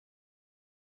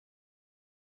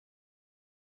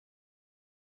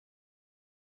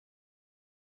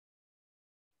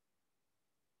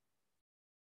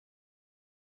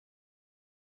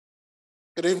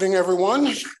Good evening, everyone,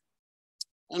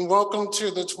 and welcome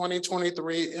to the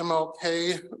 2023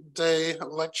 MLK Day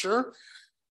Lecture.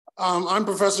 I'm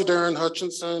Professor Darren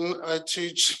Hutchinson. I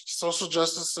teach social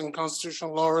justice and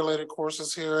constitutional law related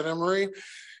courses here at Emory.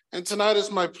 And tonight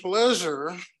it's my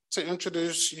pleasure to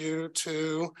introduce you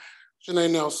to Janai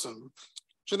Nelson.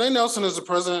 Janai Nelson is the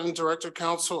president and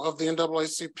director-counsel of the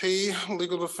NAACP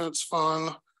Legal Defense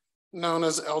Fund, known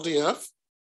as LDF.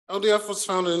 LDF was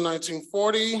founded in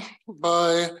 1940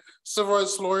 by civil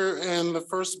rights lawyer and the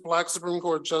first Black Supreme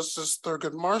Court Justice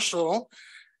Thurgood Marshall,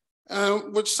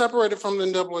 which separated from the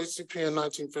NAACP in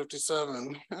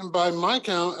 1957. And by my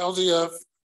count, LDF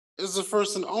is the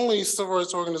first and only civil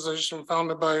rights organization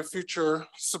founded by a future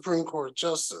Supreme Court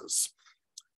Justice.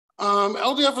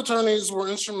 LDF attorneys were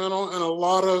instrumental in a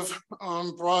lot of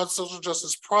broad social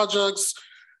justice projects,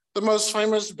 the most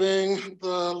famous being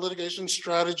the litigation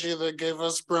strategy that gave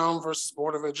us Brown versus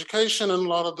Board of Education and a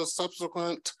lot of the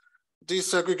subsequent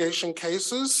desegregation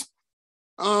cases.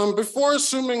 Before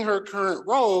assuming her current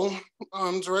role,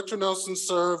 Director Nelson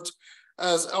served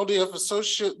as LDF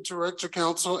Associate Director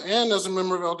Counsel and as a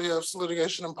member of LDF's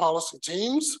litigation and policy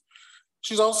teams.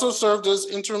 She's also served as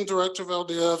Interim Director of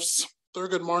LDF's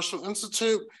Thurgood Marshall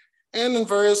Institute and in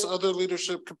various other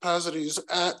leadership capacities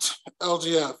at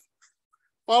LDF.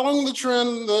 Following the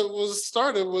trend that was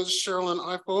started with Sherilyn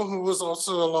Ifill, who was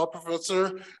also a law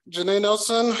professor, Janai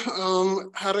Nelson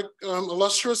had an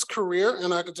illustrious career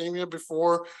in academia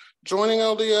before joining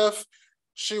LDF.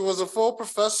 She was a full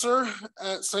professor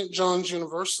at St. John's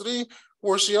University,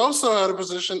 where she also had a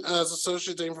position as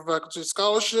Associate Dean for Faculty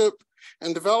Scholarship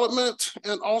and Development,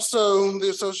 and also the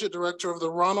Associate Director of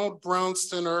the Ronald Brown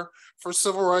Center for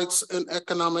Civil Rights and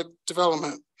Economic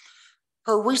Development.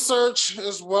 Her research,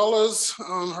 as well as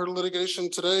her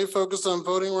litigation today, focused on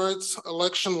voting rights,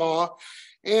 election law,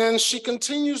 and she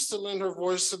continues to lend her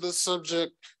voice to this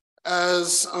subject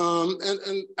as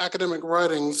in academic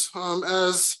writings,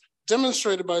 as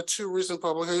demonstrated by two recent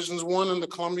publications, one in the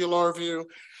Columbia Law Review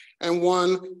and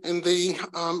one in the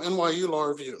NYU Law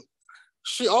Review.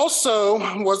 She also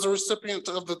was a recipient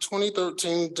of the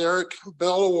 2013 Derek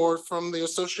Bell Award from the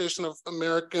Association of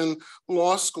American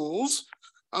Law Schools,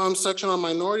 section on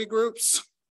minority groups.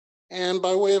 And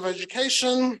by way of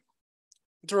education,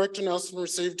 Director Nelson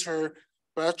received her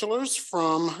bachelor's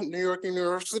from New York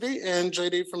University and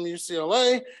JD from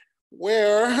UCLA,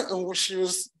 where she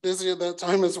was busy at that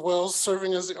time as well,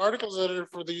 serving as the articles editor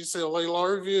for the UCLA Law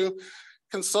Review,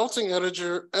 consulting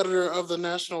editor of the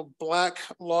National Black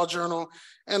Law Journal,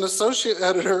 and associate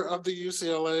editor of the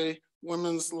UCLA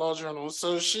Women's Law Journal.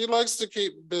 So she likes to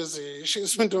keep busy.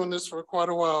 She's been doing this for quite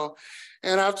a while.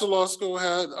 And after law school,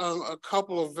 had a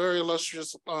couple of very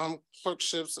illustrious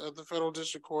clerkships at the Federal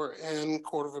District Court and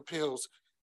Court of Appeals.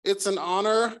 It's an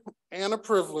honor and a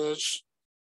privilege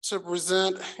to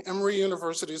present Emory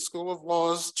University School of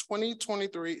Law's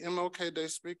 2023 MLK Day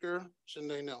speaker,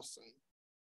 Janai Nelson.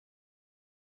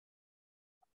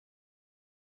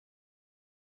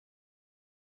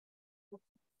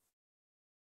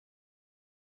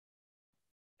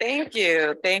 Thank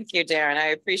you, Darren. I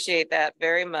appreciate that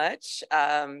very much.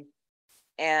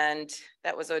 And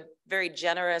that was a very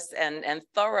generous and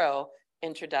thorough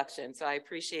introduction, so I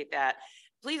appreciate that.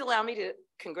 Please allow me to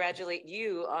congratulate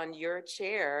you on your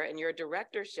chair and your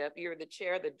directorship. You're the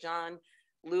chair, the John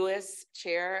Lewis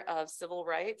Chair of Civil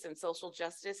Rights and Social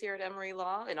Justice here at Emory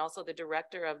Law, and also the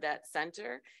director of that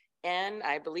center. And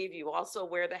I believe you also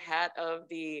wear the hat of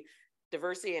the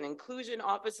Diversity and Inclusion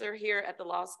Officer here at the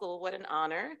law school. What an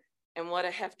honor and what a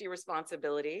hefty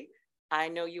responsibility. I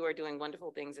know you are doing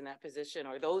wonderful things in that position,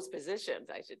 or those positions,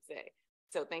 I should say.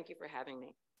 So thank you for having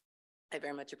me. I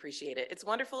very much appreciate it. It's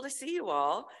wonderful to see you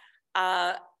all.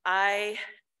 I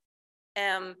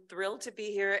am thrilled to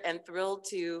be here and thrilled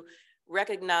to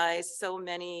recognize so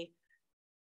many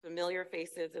familiar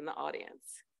faces in the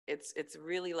audience. It's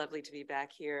really lovely to be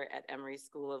back here at Emory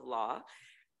School of Law.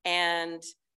 And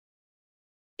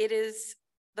it is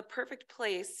the perfect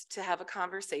place to have a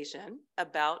conversation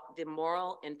about the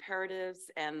moral imperatives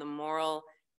and the moral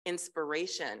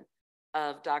inspiration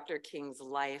of Dr. King's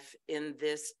life in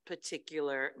this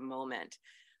particular moment.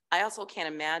 I also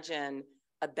can't imagine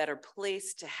a better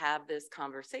place to have this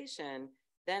conversation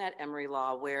than at Emory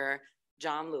Law, where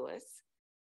John Lewis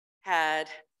had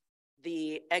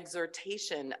the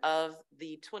exhortation of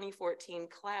the 2014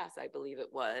 class, I believe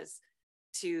it was,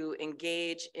 to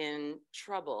engage in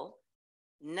trouble,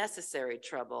 necessary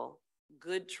trouble,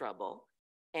 good trouble,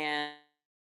 and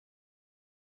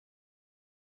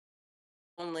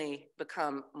only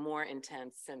become more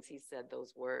intense since he said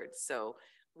those words. So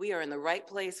we are in the right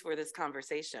place for this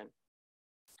conversation.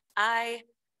 I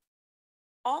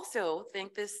also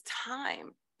think this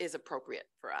time is appropriate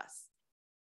for us.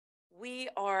 We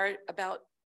are about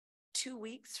 2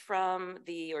 weeks from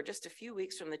or just a few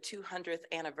weeks from the 200th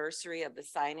anniversary of the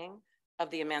signing of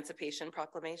the Emancipation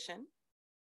Proclamation.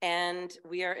 And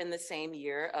we are in the same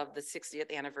year of the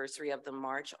 60th anniversary of the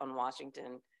March on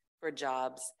Washington for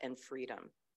Jobs and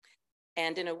Freedom.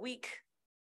 And in a week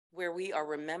where we are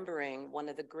remembering one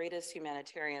of the greatest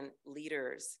humanitarian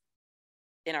leaders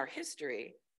in our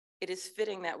history, it is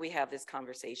fitting that we have this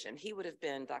conversation. He would have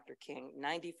been, Dr. King,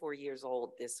 94 years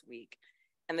old this week.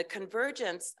 And the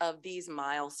convergence of these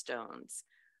milestones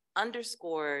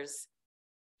underscores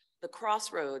the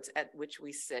crossroads at which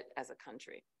we sit as a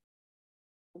country.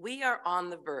 We are on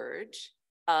the verge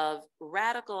of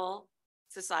radical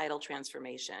societal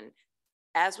transformation,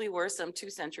 as we were some 2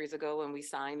 centuries ago when we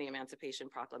signed the Emancipation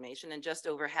Proclamation, and just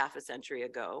over half a century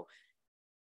ago.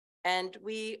 And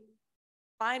we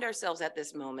find ourselves at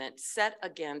this moment set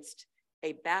against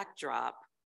a backdrop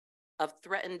of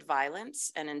threatened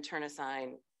violence and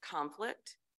internecine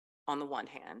conflict on the one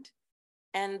hand,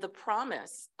 and the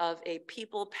promise of a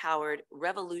people-powered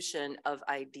revolution of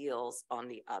ideals on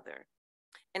the other.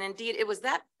 And indeed, it was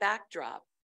that backdrop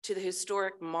to the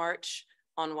historic March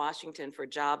on Washington for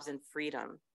Jobs and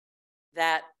Freedom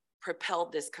that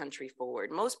propelled this country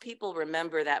forward. Most people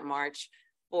remember that march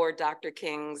for Dr.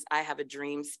 King's "I Have a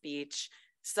Dream" speech.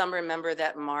 Some remember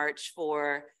that march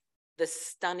for the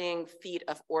stunning feat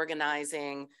of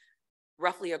organizing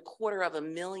roughly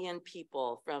 250,000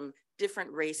 people from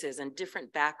different races and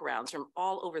different backgrounds from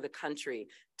all over the country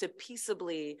to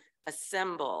peaceably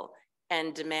assemble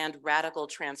and demand radical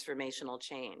transformational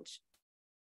change.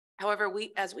 However,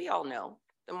 as we all know,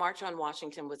 the March on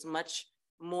Washington was much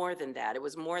more than that. It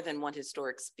was more than one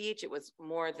historic speech. It was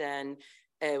more than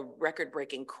a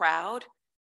record-breaking crowd.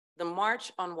 The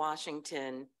March on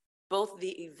Washington, both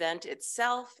the event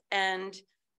itself and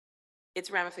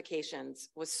its ramifications,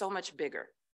 was so much bigger.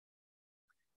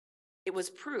 It was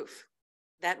proof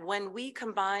that when we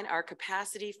combine our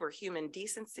capacity for human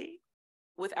decency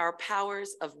with our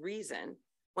powers of reason,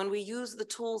 when we use the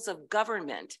tools of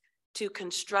government to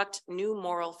construct new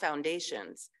moral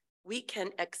foundations, we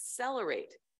can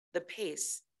accelerate the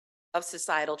pace of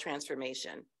societal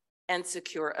transformation and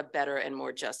secure a better and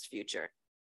more just future.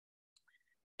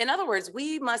 In other words,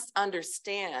 we must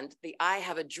understand the "I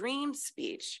Have a Dream"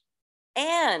 speech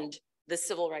and the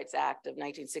Civil Rights Act of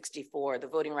 1964, the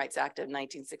Voting Rights Act of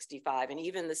 1965, and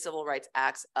even the Civil Rights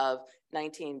Acts of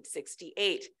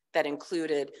 1968 that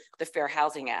included the Fair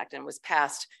Housing Act and was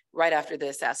passed right after the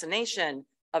assassination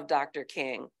of Dr.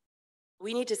 King.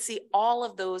 We need to see all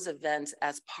of those events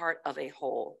as part of a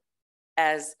whole,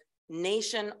 as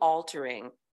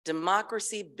nation-altering,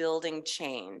 democracy-building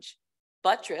change,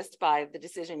 buttressed by the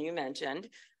decision you mentioned,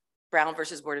 Brown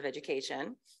versus Board of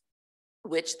Education,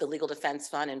 which the Legal Defense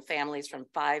Fund and families from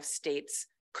 5 states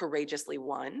courageously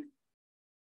won.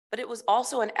 But it was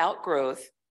also an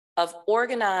outgrowth of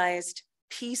organized,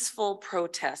 peaceful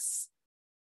protests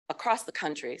across the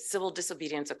country, civil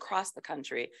disobedience across the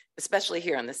country, especially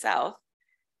here in the South,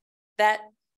 that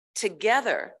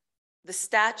together, the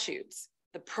statutes,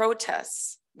 the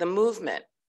protests, the movement,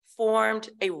 formed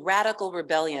a radical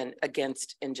rebellion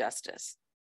against injustice.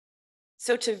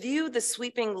 So to view the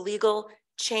sweeping legal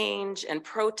change and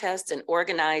protest and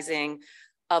organizing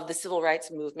of the civil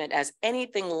rights movement as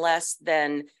anything less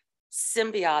than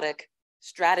symbiotic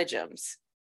stratagems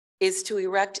is to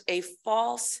erect a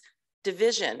false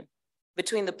division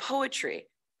between the poetry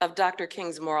of Dr.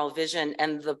 King's moral vision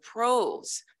and the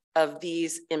prose of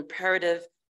these imperative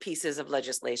pieces of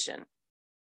legislation.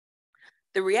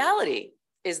 The reality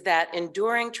is that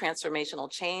enduring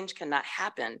transformational change cannot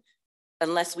happen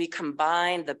unless we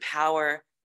combine the power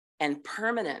and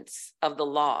permanence of the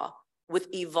law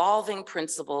with evolving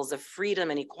principles of freedom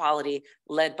and equality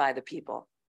led by the people.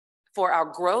 For our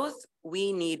growth,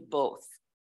 we need both.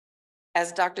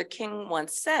 As Dr. King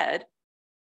once said,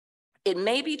 "It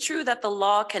may be true that the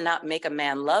law cannot make a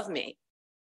man love me,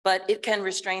 but it can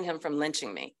restrain him from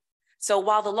lynching me. So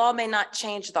while the law may not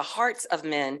change the hearts of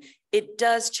men, it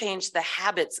does change the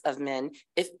habits of men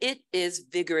if it is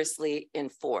vigorously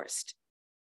enforced.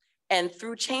 And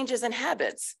through changes in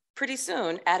habits, pretty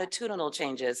soon attitudinal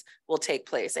changes will take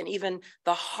place, and even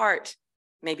the heart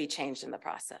may be changed in the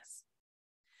process."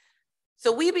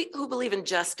 So who believe in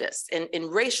justice, in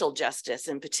racial justice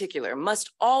in particular,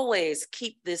 must always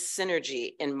keep this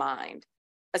synergy in mind,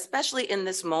 especially in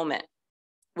this moment,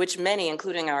 which many,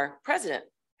 including our president,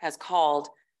 has called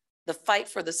the fight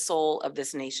for the soul of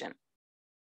this nation.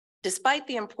 Despite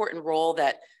the important role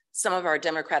that some of our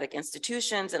democratic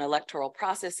institutions and electoral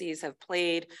processes have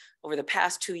played over the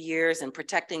past 2 years in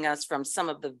protecting us from some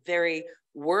of the very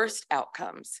worst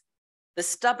outcomes, the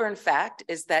stubborn fact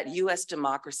is that US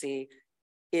democracy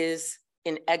is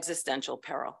in existential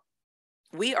peril.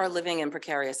 We are living in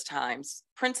precarious times.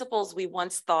 Principles we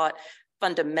once thought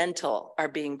fundamental are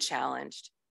being challenged.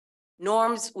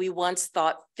 Norms we once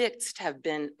thought fixed have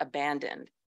been abandoned,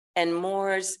 and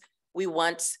mores we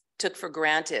once took for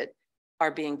granted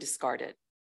are being discarded.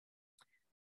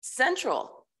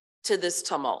 Central to this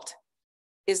tumult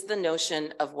is the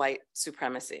notion of white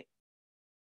supremacy.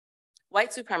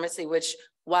 White supremacy, which,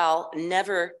 while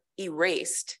never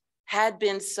erased, had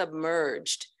been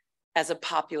submerged as a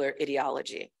popular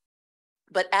ideology.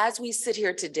 But as we sit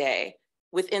here today,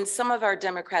 within some of our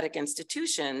democratic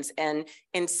institutions and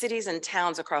in cities and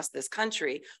towns across this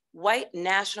country, white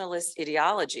nationalist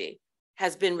ideology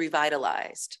has been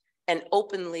revitalized and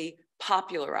openly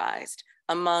popularized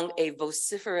among a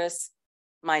vociferous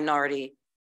minority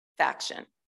faction.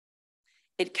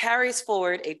 It carries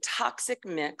forward a toxic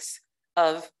mix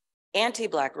of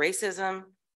anti-Black racism,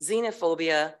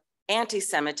 xenophobia,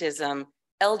 anti-Semitism,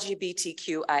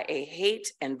 LGBTQIA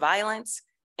hate and violence,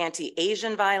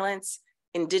 anti-Asian violence,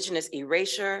 indigenous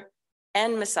erasure,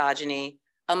 and misogyny,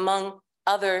 among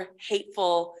other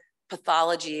hateful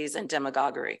pathologies and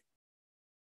demagoguery.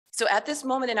 So at this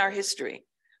moment in our history,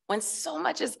 when so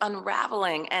much is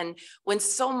unraveling and when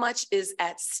so much is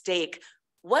at stake,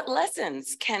 what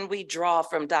lessons can we draw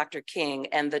from Dr. King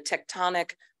and the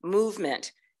tectonic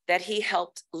movement that he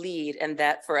helped lead and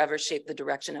that forever shaped the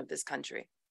direction of this country?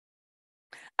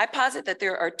 I posit that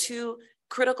there are two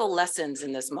critical lessons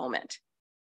in this moment.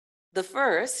 The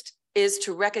first is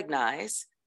to recognize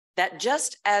that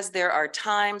just as there are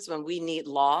times when we need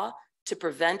law to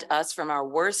prevent us from our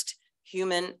worst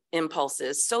human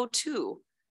impulses, so too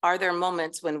are there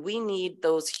moments when we need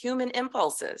those human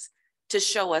impulses to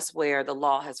show us where the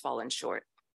law has fallen short.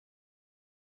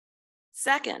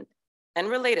 Second, and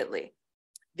relatedly,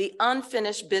 the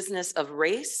unfinished business of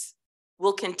race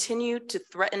will continue to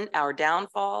threaten our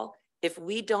downfall if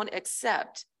we don't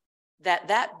accept that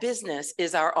that business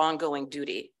is our ongoing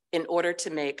duty in order to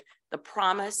make the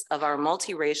promise of our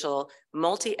multiracial,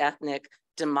 multi-ethnic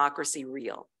democracy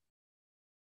real.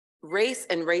 Race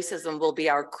and racism will be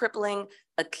our crippling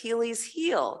Achilles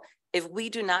heel if we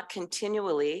do not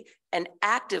continually and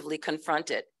actively confront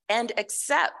it and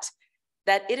accept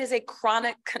that it is a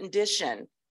chronic condition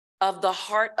of the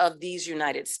heart of these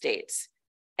United States,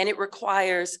 and it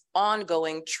requires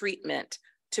ongoing treatment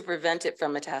to prevent it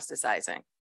from metastasizing.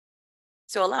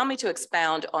 So allow me to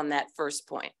expound on that first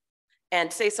point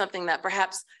and say something that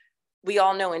perhaps we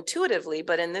all know intuitively,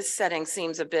 but in this setting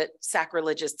seems a bit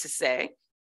sacrilegious to say,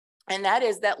 and that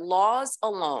is that laws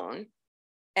alone,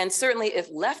 and certainly if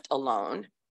left alone,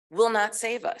 will not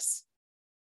save us.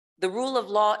 The rule of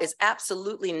law is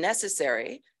absolutely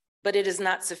necessary, but it is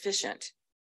not sufficient.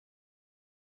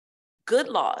 Good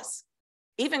laws,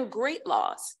 even great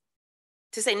laws,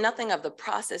 to say nothing of the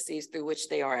processes through which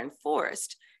they are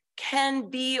enforced, can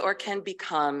be or can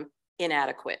become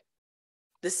inadequate.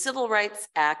 The Civil Rights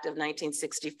Act of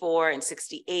 1964 and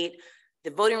 68,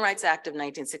 the Voting Rights Act of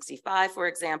 1965, for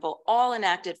example, all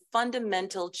enacted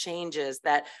fundamental changes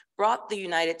that brought the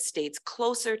United States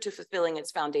closer to fulfilling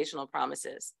its foundational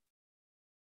promises.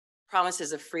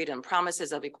 Promises of freedom,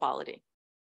 promises of equality.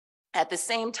 At the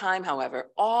same time,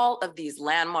 however, all of these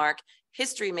landmark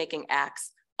history-making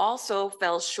acts also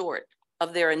fell short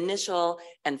of their initial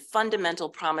and fundamental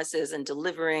promises in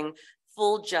delivering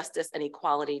full justice and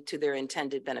equality to their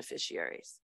intended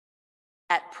beneficiaries.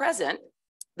 At present,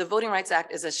 the Voting Rights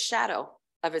Act is a shadow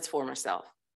of its former self.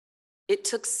 It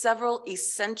took several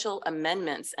essential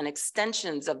amendments and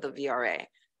extensions of the VRA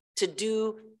to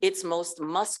do its most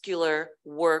muscular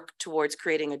work towards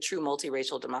creating a true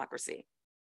multiracial democracy.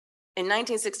 In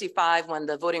 1965, when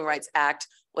the Voting Rights Act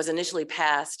was initially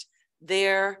passed,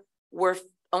 there were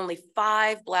only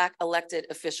 5 Black elected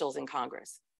officials in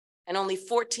Congress and only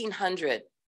 1,400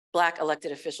 Black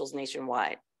elected officials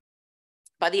nationwide.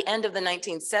 By the end of the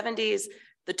 1970s,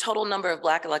 the total number of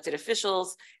Black elected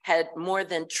officials had more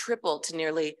than tripled to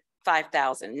nearly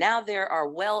 5,000. Now there are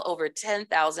well over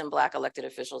 10,000 Black elected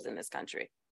officials in this country.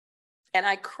 And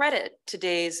I credit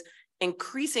today's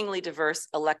increasingly diverse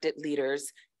elected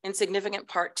leaders in significant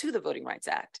part to the Voting Rights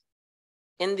Act.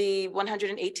 In the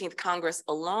 118th Congress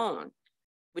alone,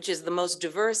 which is the most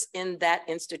diverse in that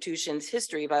institution's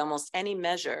history by almost any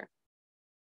measure,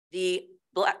 the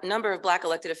number of Black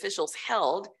elected officials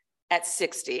held at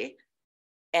 60,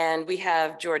 and we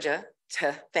have Georgia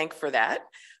to thank for that,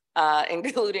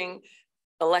 including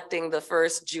electing the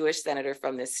first Jewish senator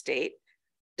from this state,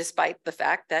 despite the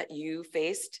fact that you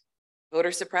faced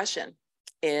voter suppression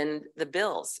in the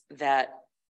bills that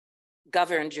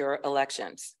governed your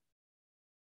elections.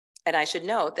 And I should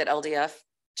note that LDF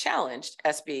challenged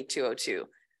SB 202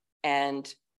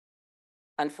 and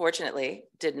unfortunately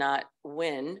did not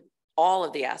win all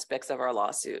of the aspects of our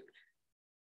lawsuit.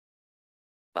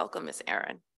 Welcome, Ms.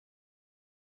 Aaron.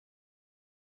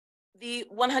 The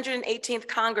 118th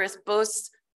Congress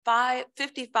boasts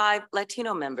 55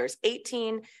 Latino members,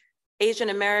 18 Asian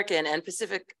American and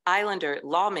Pacific Islander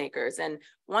lawmakers, and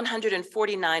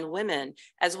 149 women,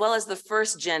 as well as the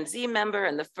first Gen Z member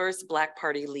and the first Black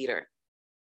Party leader.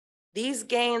 These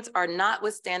gains are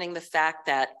notwithstanding the fact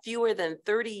that fewer than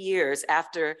 30 years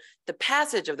after the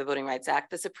passage of the Voting Rights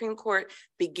Act, the Supreme Court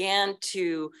began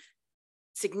to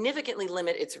significantly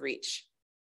limit its reach.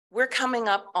 We're coming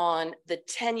up on the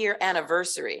 10-year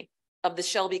anniversary of the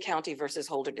Shelby County versus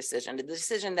Holder decision, the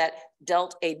decision that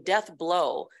dealt a death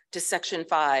blow to Section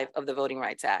 5 of the Voting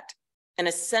Rights Act, an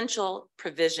essential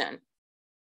provision.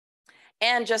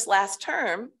 And just last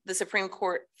term, the Supreme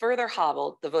Court further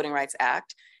hobbled the Voting Rights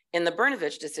Act in the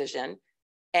Brnovich decision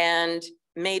and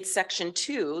made Section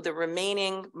 2, the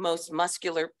remaining most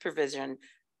muscular provision,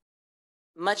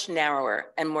 much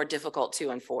narrower and more difficult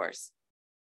to enforce.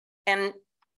 And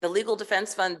the Legal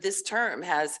Defense Fund this term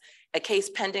has a case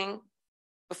pending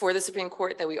before the Supreme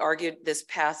Court that we argued this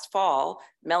past fall,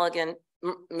 Milligan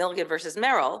versus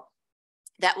Merrill,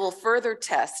 that will further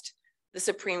test the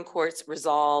Supreme Court's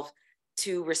resolve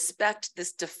to respect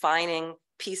this defining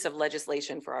piece of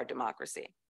legislation for our democracy.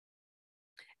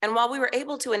 And while we were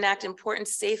able to enact important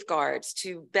safeguards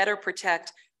to better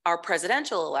protect our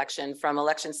presidential election from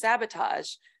election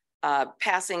sabotage,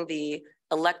 passing the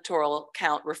Electoral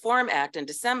Count Reform Act in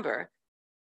December,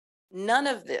 none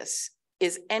of this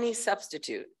is any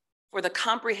substitute for the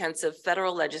comprehensive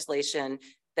federal legislation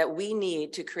that we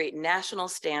need to create national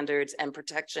standards and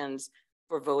protections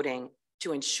for voting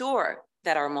to ensure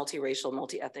that our multiracial,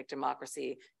 multi-ethnic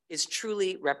democracy is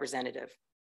truly representative.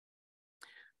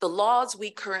 The laws we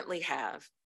currently have,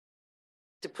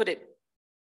 to put it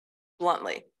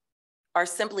bluntly, are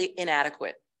simply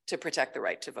inadequate to protect the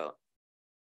right to vote.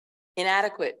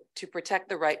 Inadequate to protect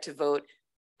the right to vote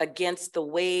against the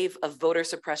wave of voter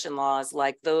suppression laws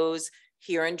like those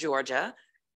here in Georgia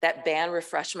that ban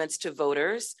refreshments to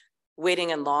voters waiting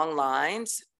in long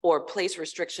lines, or place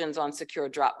restrictions on secure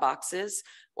drop boxes,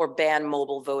 or ban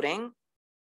mobile voting.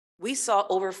 We saw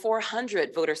over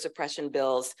 400 voter suppression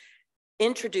bills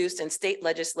introduced in state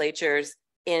legislatures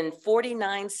in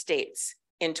 49 states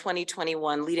in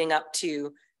 2021 leading up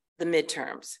to the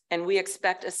midterms. And we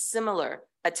expect a similar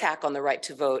attack on the right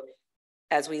to vote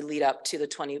as we lead up to the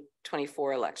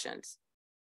 2024 elections.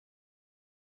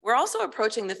 We're also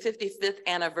approaching the 55th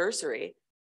anniversary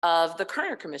of the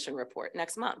Kerner Commission report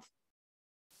next month.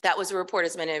 That was a report,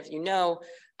 as many of you know,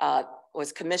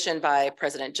 was commissioned by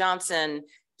President Johnson. It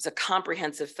was a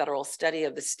comprehensive federal study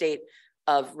of the state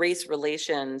of race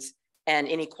relations and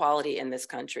inequality in this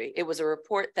country. It was a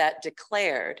report that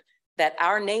declared that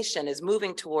our nation is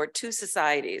moving toward two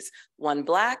societies, one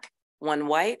Black, one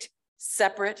white,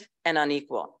 separate and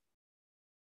unequal.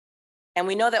 And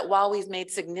we know that while we've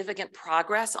made significant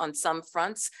progress on some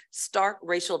fronts, stark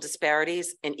racial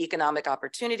disparities in economic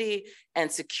opportunity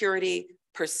and security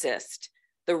persist.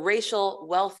 The racial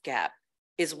wealth gap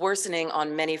is worsening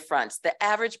on many fronts. The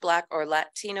average Black or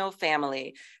Latino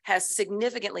family has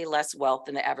significantly less wealth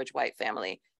than the average white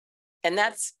family. And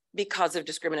that's because of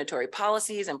discriminatory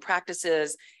policies and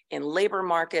practices in labor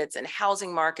markets and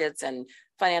housing markets and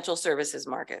financial services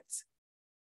markets.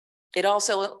 It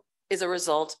also is a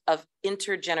result of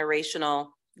intergenerational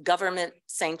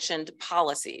government-sanctioned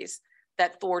policies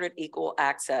that thwarted equal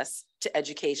access to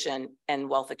education and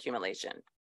wealth accumulation.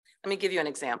 Let me give you an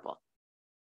example.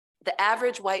 The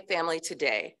average white family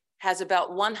today has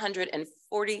about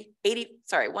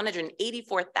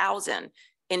 184,000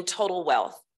 in total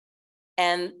wealth,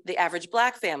 and the average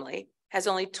Black family has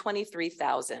only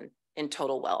 23,000 in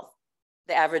total wealth.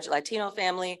 The average Latino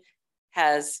family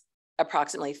has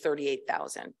approximately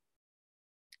 38,000.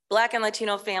 Black and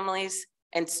Latino families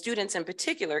and students in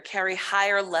particular carry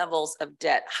higher levels of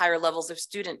debt, higher levels of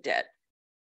student debt,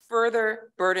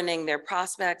 further burdening their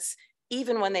prospects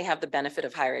even when they have the benefit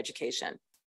of higher education.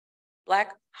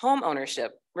 Black home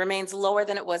ownership remains lower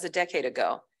than it was a decade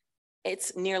ago.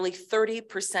 It's nearly 30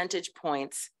 percentage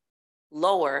points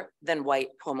lower than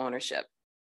white home ownership.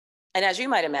 And as you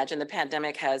might imagine, the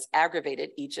pandemic has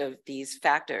aggravated each of these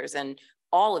factors and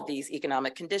all of these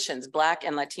economic conditions. Black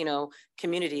and Latino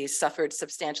communities suffered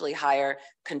substantially higher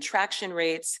contraction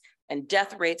rates and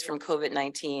death rates from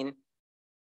COVID-19.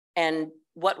 And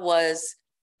what was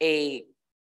a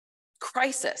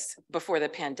crisis before the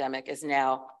pandemic is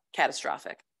now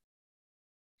catastrophic.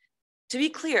 To be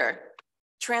clear,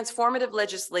 transformative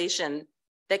legislation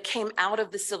that came out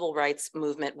of the civil rights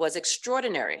movement was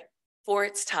extraordinary for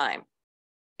its time.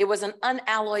 It was an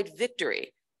unalloyed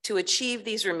victory to achieve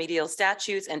these remedial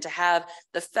statutes and to have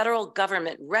the federal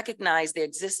government recognize the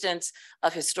existence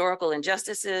of historical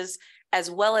injustices, as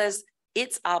well as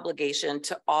its obligation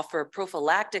to offer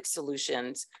prophylactic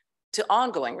solutions to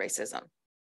ongoing racism.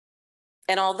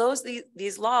 And although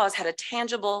these laws had a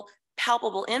tangible,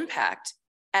 palpable impact,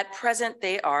 at present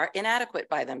they are inadequate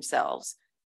by themselves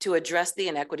to address the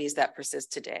inequities that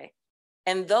persist today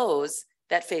and those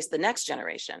that face the next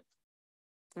generation.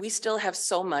 We still have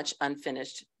so much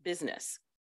unfinished business.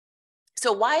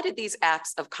 So why did these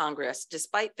acts of Congress,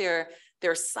 despite their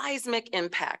seismic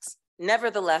impacts,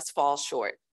 nevertheless fall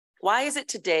short? Why is it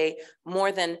today,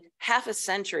 more than half a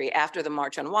century after the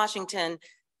March on Washington,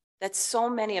 that so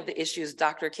many of the issues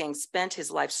Dr. King spent his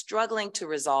life struggling to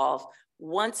resolve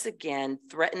once again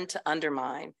threaten to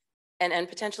undermine and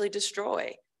potentially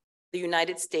destroy the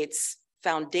United States'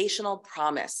 foundational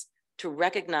promise to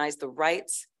recognize the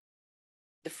rights,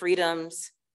 the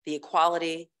freedoms, the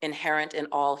equality inherent in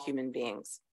all human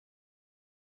beings?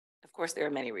 Of course, there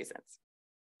are many reasons.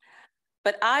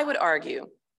 But I would argue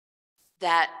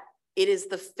that it is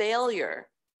the failure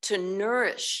to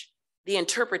nourish the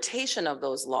interpretation of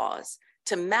those laws,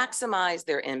 to maximize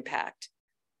their impact,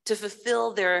 to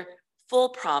fulfill their full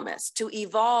promise, to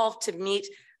evolve to meet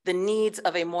the needs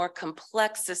of a more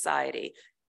complex society,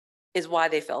 is why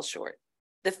they fell short.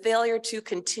 The failure to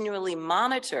continually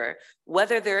monitor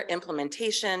whether their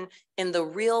implementation in the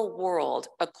real world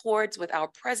accords with our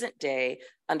present day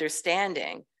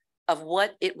understanding of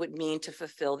what it would mean to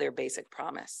fulfill their basic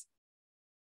promise.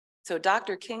 So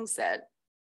Dr. King said,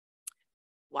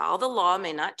 while the law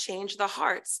may not change the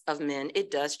hearts of men,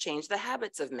 it does change the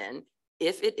habits of men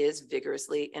if it is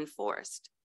vigorously enforced.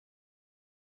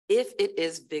 If it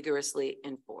is vigorously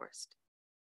enforced.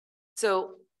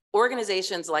 So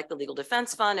organizations like the Legal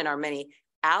Defense Fund and our many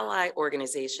ally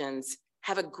organizations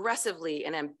have aggressively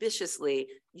and ambitiously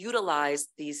utilized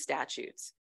these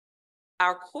statutes.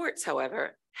 Our courts,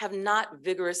 however, have not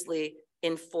vigorously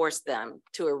enforced them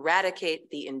to eradicate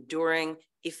the enduring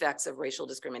effects of racial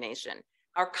discrimination.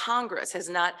 Our Congress has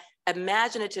not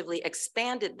imaginatively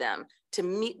expanded them to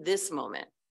meet this moment.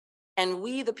 And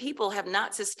we, the people, have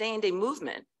not sustained a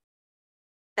movement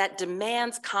that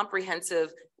demands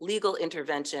comprehensive legal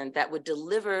intervention that would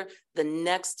deliver the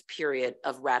next period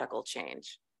of radical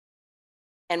change.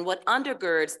 And what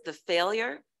undergirds the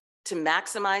failure to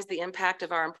maximize the impact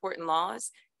of our important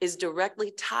laws is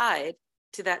directly tied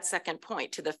to that second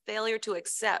point, to the failure to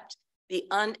accept the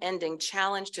unending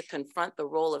challenge to confront the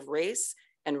role of race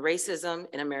and racism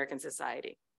in American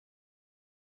society.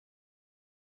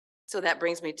 So that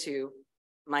brings me to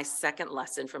my second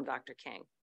lesson from Dr. King.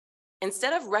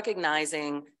 Instead of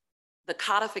recognizing the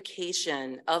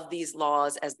codification of these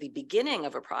laws as the beginning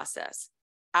of a process,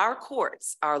 our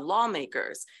courts, our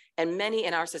lawmakers, and many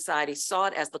in our society saw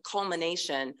it as the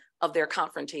culmination of their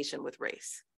confrontation with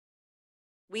race.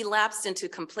 We lapsed into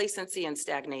complacency and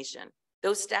stagnation.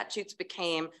 Those statutes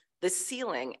became the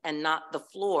ceiling and not the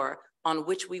floor on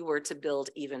which we were to build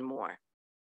even more.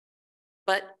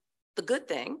 But the good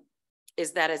thing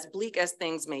is that as bleak as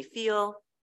things may feel,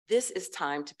 this is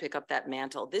time to pick up that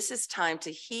mantle. This is time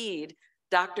to heed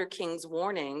Dr. King's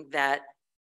warning that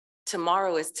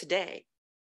tomorrow is today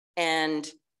and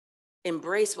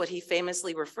embrace what he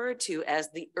famously referred to as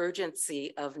the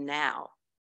urgency of now.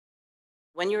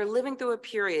 When you're living through a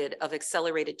period of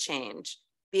accelerated change,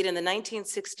 be it in the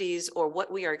 1960s or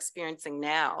what we are experiencing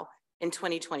now in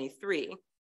 2023,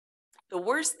 the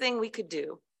worst thing we could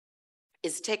do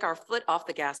is take our foot off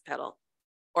the gas pedal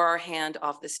or our hand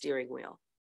off the steering wheel.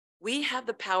 We have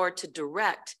the power to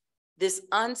direct this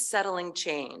unsettling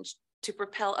change to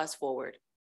propel us forward.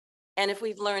 And if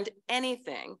we've learned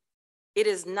anything, it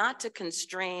is not to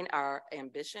constrain our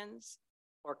ambitions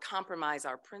or compromise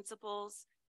our principles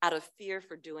out of fear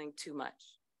for doing too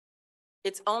much.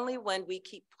 It's only when we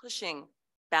keep pushing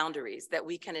boundaries that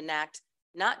we can enact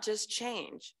not just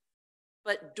change,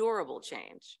 but durable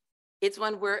change. It's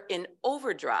when we're in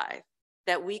overdrive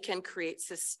that we can create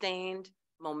sustained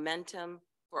momentum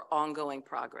for ongoing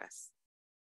progress.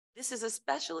 This is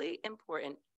especially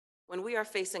important when we are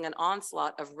facing an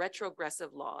onslaught of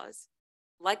retrogressive laws,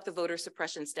 like the voter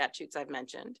suppression statutes I've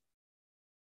mentioned,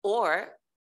 or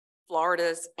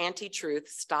Florida's anti-truth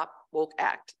Stop Woke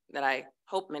Act that I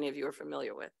hope many of you are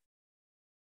familiar with.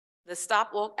 The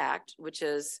Stop Woke Act, which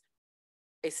is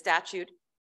a statute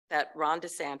that Ron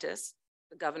DeSantis,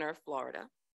 the governor of Florida,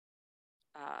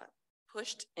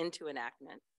 pushed into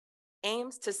enactment,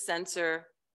 aims to censor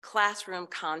classroom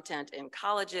content in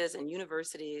colleges and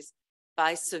universities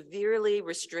by severely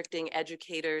restricting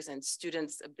educators and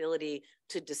students' ability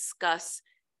to discuss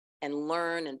and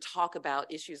learn and talk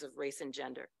about issues of race and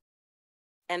gender.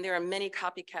 And there are many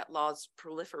copycat laws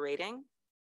proliferating,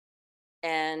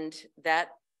 and that,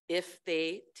 if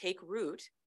they take root,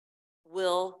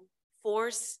 will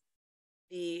force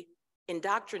the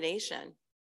indoctrination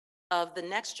of the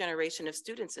next generation of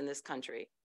students in this country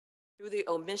through the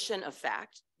omission of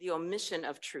fact, the omission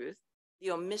of truth,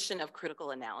 the omission of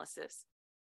critical analysis.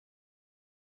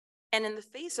 And in the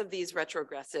face of these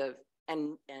retrogressive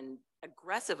and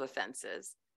aggressive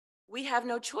offenses, we have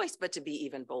no choice but to be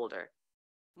even bolder,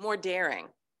 more daring,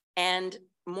 and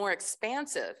more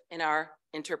expansive in our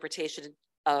interpretation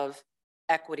of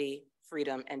equity,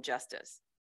 freedom, and justice.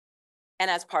 And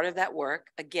as part of that work,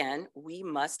 again, we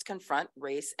must confront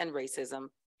race and racism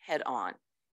head on.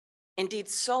 Indeed,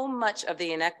 so much of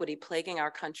the inequity plaguing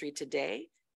our country today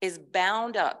is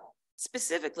bound up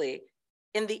specifically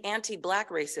in the anti-Black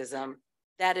racism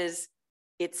that is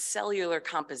its cellular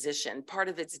composition, part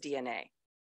of its DNA.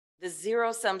 The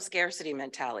zero-sum scarcity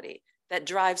mentality that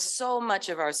drives so much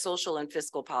of our social and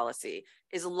fiscal policy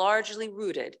is largely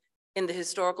rooted in the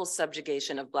historical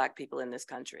subjugation of Black people in this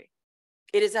country.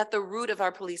 It is at the root of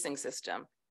our policing system,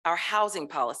 our housing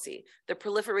policy, the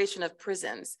proliferation of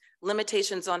prisons,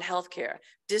 limitations on healthcare,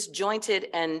 disjointed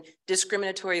and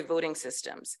discriminatory voting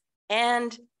systems,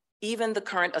 and even the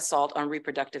current assault on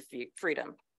reproductive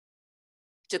freedom.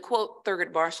 To quote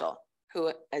Thurgood Marshall,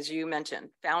 who, as you mentioned,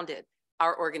 founded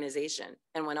our organization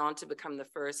and went on to become the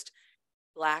first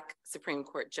Black Supreme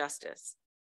Court justice,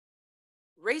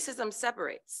 racism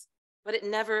separates, but it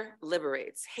never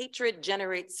liberates. Hatred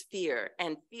generates fear,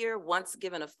 and fear, once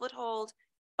given a foothold,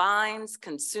 binds,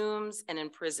 consumes, and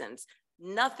imprisons.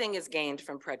 Nothing is gained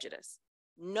from prejudice.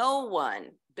 No one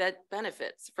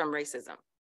benefits from racism.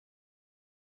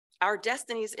 Our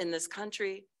destinies in this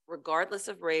country, regardless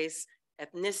of race,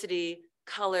 ethnicity,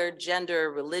 color,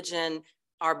 gender, religion,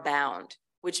 are bound,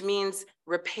 which means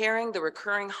repairing the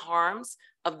recurring harms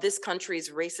of this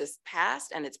country's racist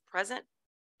past and its present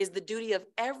is the duty of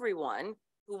everyone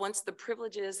who wants the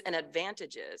privileges and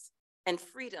advantages and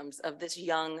freedoms of this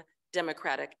young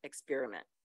democratic experiment.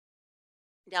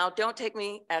 Now, don't take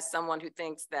me as someone who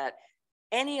thinks that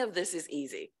any of this is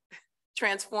easy.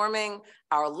 Transforming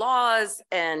our laws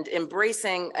and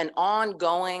embracing an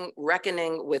ongoing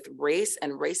reckoning with race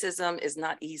and racism is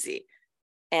not easy.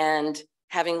 And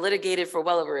having litigated for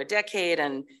well over a decade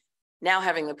and now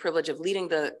having the privilege of leading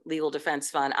the Legal Defense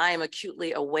Fund, I am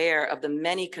acutely aware of the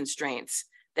many constraints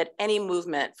that any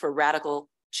movement for radical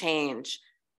change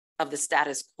of the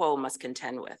status quo must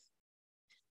contend with.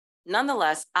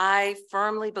 Nonetheless, I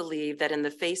firmly believe that in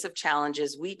the face of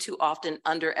challenges, we too often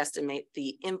underestimate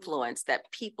the influence that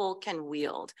people can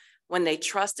wield when they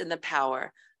trust in the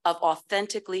power of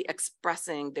authentically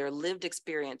expressing their lived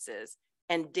experiences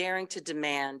and daring to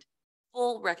demand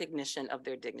full recognition of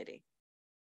their dignity.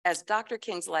 As Dr.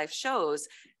 King's life shows,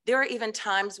 there are even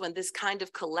times when this kind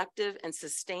of collective and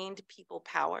sustained people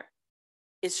power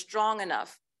is strong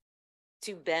enough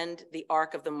to bend the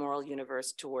arc of the moral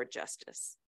universe toward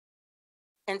justice.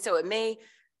 And so it may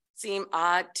seem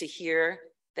odd to hear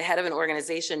the head of an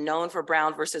organization known for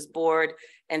Brown versus Board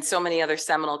and so many other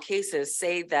seminal cases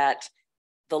say that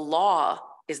the law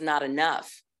is not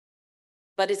enough.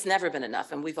 But it's never been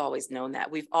enough, and we've always known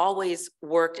that. We've always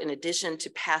worked, in addition to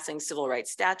passing civil rights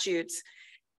statutes,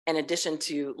 in addition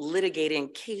to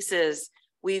litigating cases,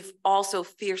 we've also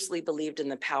fiercely believed in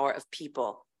the power of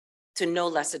people to no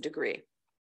less a degree.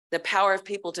 The power of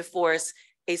people to force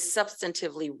a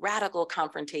substantively radical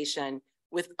confrontation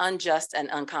with unjust and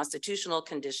unconstitutional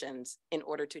conditions in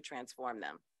order to transform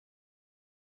them.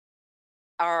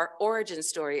 Our origin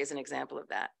story is an example of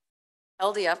that.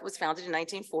 LDF was founded in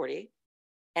 1940.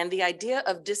 And the idea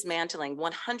of dismantling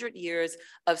 100 years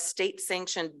of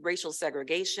state-sanctioned racial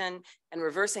segregation and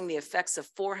reversing the effects of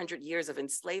 400 years of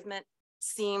enslavement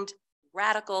seemed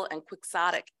radical and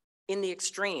quixotic in the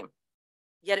extreme.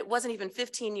 Yet it wasn't even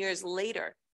 15 years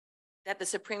later that the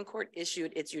Supreme Court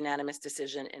issued its unanimous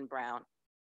decision in Brown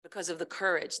because of the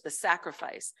courage, the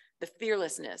sacrifice, the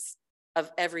fearlessness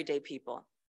of everyday people.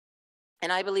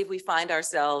 And I believe we find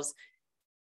ourselves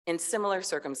in similar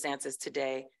circumstances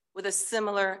today with a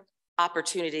similar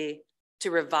opportunity to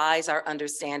revise our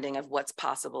understanding of what's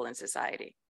possible in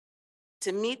society.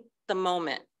 To meet the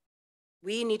moment,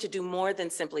 we need to do more than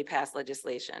simply pass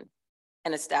legislation.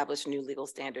 and establish new legal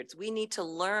standards. We need to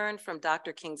learn from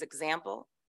Dr. King's example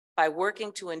by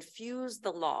working to infuse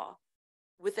the law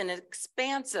with an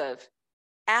expansive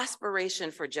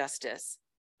aspiration for justice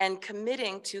and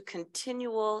committing to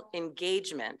continual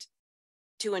engagement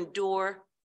to ensure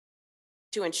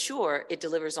it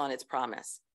delivers on its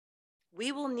promise.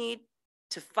 We will need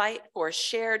to fight for a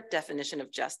shared definition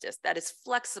of justice that is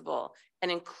flexible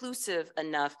and inclusive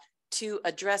enough to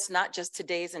address not just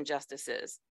today's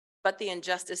injustices, but the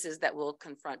injustices that will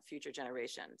confront future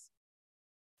generations.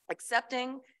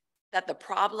 Accepting that the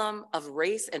problem of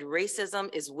race and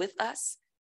racism is with us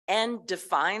and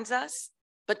defines us,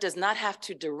 but does not have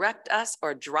to direct us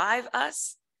or drive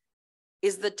us,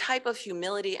 is the type of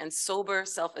humility and sober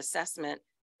self-assessment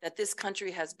that this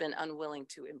country has been unwilling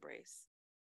to embrace,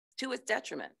 to its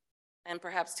detriment and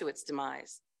perhaps to its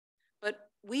demise. But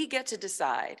we get to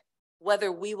decide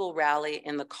whether we will rally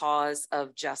in the cause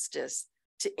of justice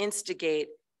to instigate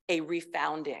a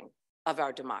refounding of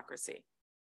our democracy,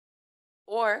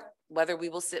 or whether we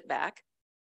will sit back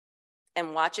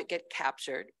and watch it get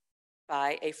captured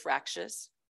by a fractious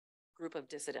group of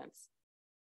dissidents.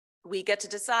 We get to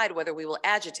decide whether we will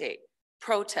agitate,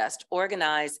 protest,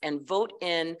 organize, and vote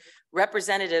in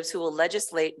representatives who will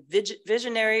legislate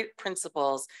visionary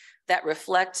principles that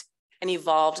reflect an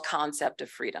evolved concept of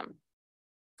freedom.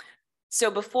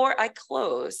 So before I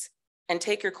close and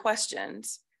take your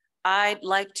questions, I'd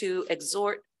like to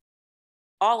exhort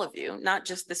all of you, not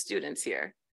just the students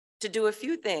here, to do a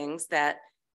few things that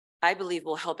I believe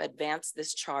will help advance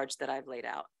this charge that I've laid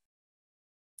out.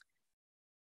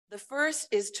 The first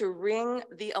is to ring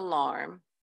the alarm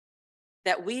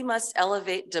that we must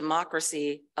elevate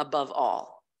democracy above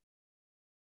all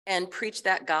and preach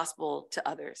that gospel to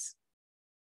others.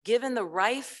 Given the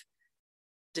rife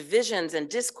divisions and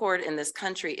discord in this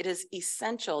country, it is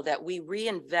essential that we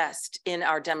reinvest in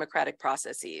our democratic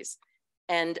processes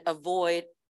and avoid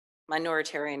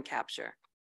minoritarian capture.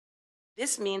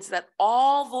 This means that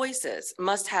all voices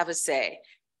must have a say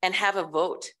and have a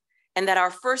vote, and that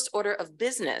our first order of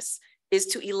business is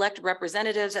to elect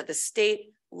representatives at the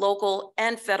state, local,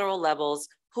 and federal levels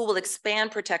who will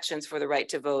expand protections for the right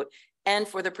to vote and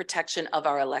for the protection of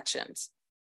our elections.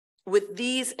 With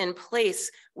these in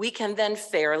place, we can then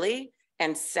fairly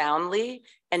and soundly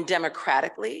and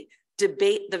democratically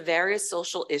debate the various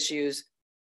social issues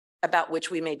about which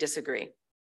we may disagree,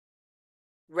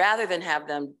 rather than have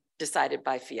them decided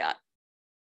by fiat.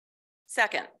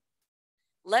 Second,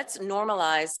 let's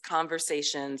normalize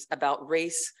conversations about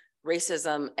race,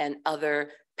 racism, and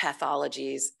other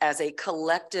pathologies as a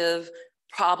collective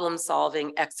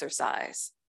problem-solving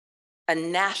exercise, a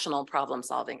national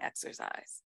problem-solving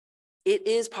exercise. It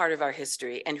is part of our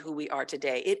history and who we are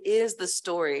today. It is the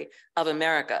story of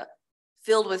America,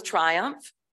 filled with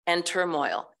triumph and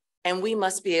turmoil, and we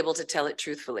must be able to tell it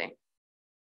truthfully.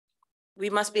 We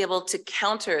must be able to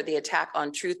counter the attack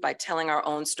on truth by telling our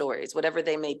own stories, whatever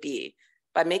they may be,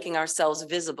 by making ourselves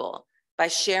visible, by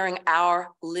sharing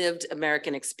our lived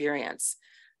American experience.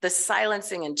 The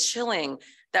silencing and chilling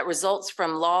that results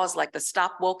from laws like the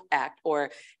Stop Woke Act or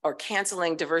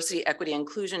canceling diversity, equity,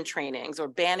 inclusion trainings or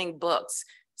banning books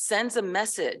sends a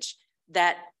message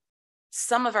that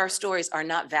some of our stories are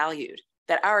not valued,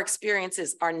 that our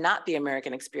experiences are not the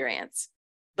American experience,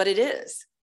 but it is,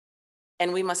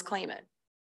 and we must claim it.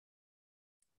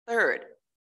 Third,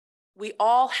 we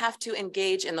all have to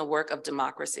engage in the work of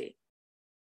democracy.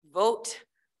 Vote,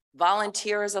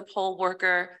 volunteer as a poll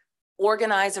worker,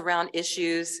 organize around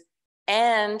issues,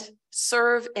 and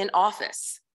serve in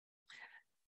office.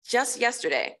 Just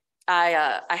yesterday,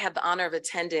 I had the honor of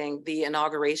attending the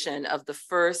inauguration of the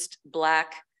first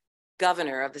Black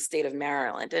governor of the state of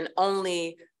Maryland, and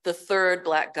only the third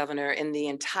Black governor in the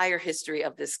entire history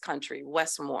of this country,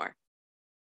 Wes Moore.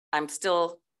 I'm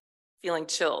still feeling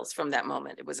chills from that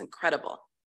moment. It was incredible.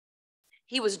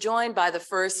 He was joined by the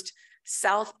first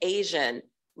South Asian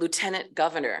lieutenant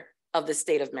governor of the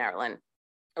state of Maryland,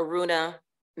 Aruna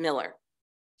Miller.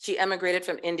 She emigrated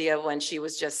from India when she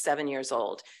was just 7 years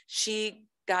old. She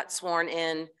got sworn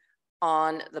in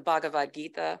on the Bhagavad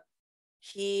Gita.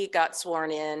 He got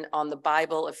sworn in on the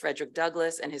Bible of Frederick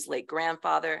Douglass and his late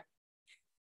grandfather.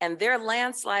 And their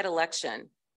landslide election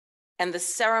and the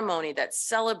ceremony that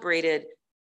celebrated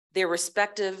their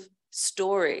respective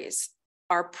stories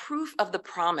are proof of the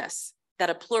promise that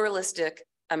a pluralistic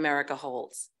America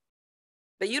holds.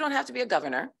 But you don't have to be a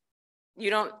governor. You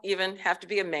don't even have to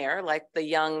be a mayor like the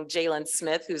young Jalen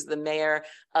Smith, who's the mayor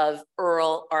of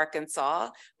Earl, Arkansas,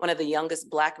 one of the youngest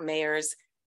Black mayors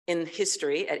in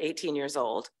history at 18 years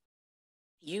old.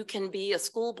 You can be a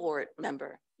school board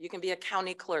member. You can be a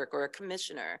county clerk or a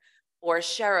commissioner or a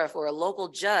sheriff or a local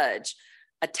judge,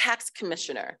 a tax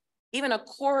commissioner, even a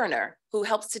coroner who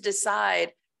helps to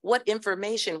decide what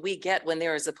information we get when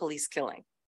there is a police killing.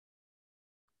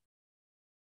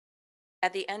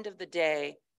 At the end of the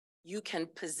day, you can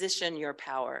position your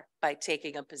power by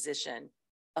taking a position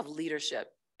of leadership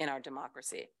in our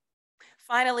democracy.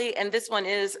 Finally, and this one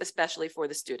is especially for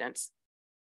the students,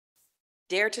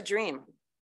 dare to dream.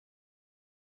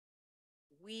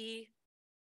 We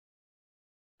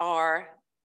are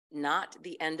not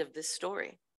the end of this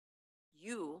story.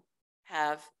 You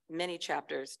have many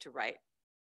chapters to write.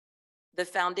 The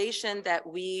foundation that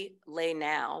we lay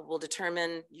now will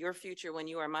determine your future when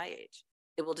you are my age.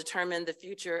 It will determine the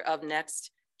future of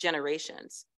next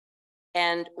generations.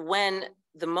 And when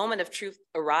the moment of truth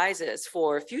arises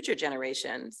for future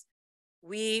generations,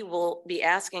 we will be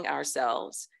asking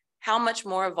ourselves, how much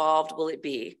more evolved will it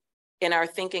be in our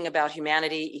thinking about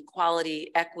humanity,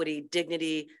 equality, equity,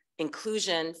 dignity,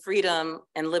 inclusion, freedom,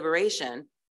 and liberation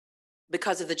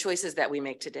because of the choices that we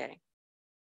make today?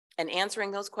 And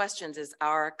answering those questions is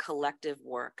our collective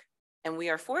work. And we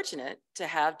are fortunate to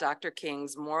have Dr.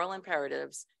 King's moral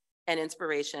imperatives and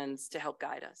inspirations to help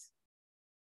guide us.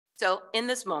 So in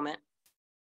this moment,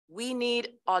 we need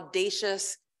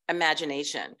audacious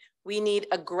imagination. We need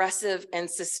aggressive and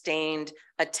sustained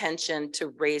attention to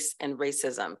race and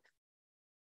racism.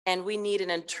 And we need an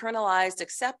internalized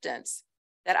acceptance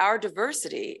that our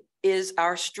diversity is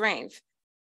our strength,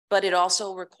 but it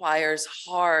also requires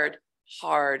hard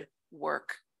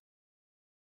work.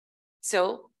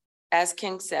 So, as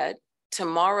King said,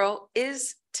 tomorrow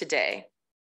is today,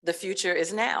 the future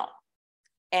is now,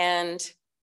 and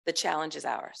the challenge is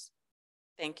ours.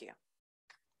 Thank you.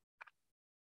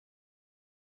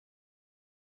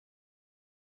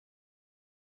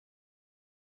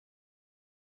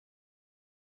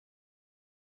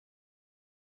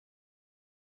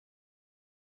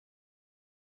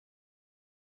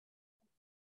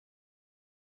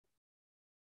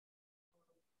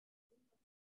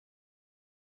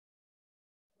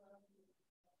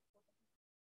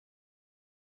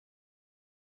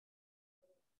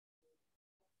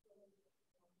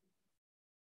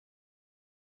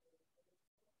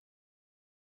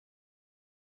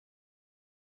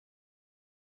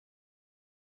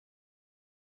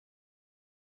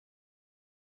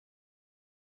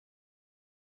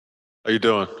 How you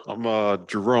doing? I'm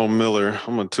Jerome Miller.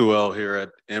 I'm a 2L here at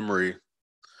Emory.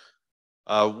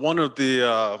 One of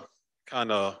the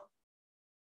kind of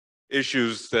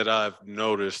issues that I've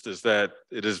noticed is that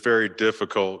it is very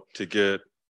difficult to get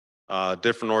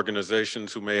different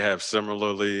organizations who may have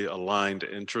similarly aligned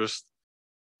interests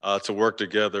to work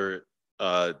together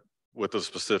with a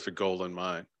specific goal in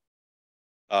mind.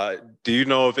 Do you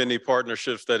know of any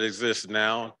partnerships that exist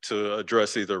now to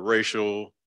address either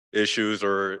racial issues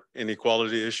or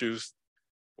inequality issues?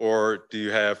 Or do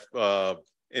you have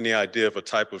any idea of a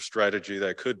type of strategy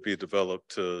that could be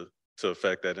developed to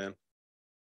affect that end?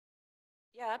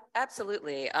 Yeah,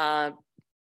 absolutely.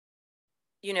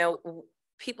 You know,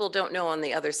 people don't know on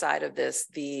the other side of this,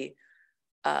 the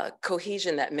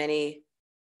cohesion that many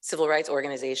civil rights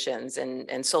organizations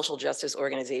and social justice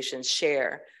organizations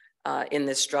share in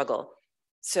this struggle.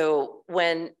 So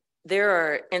when there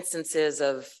are instances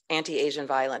of anti-Asian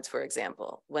violence, for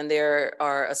example, when there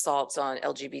are assaults on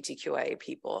LGBTQIA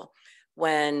people,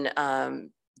 when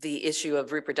the issue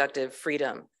of reproductive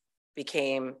freedom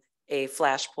became a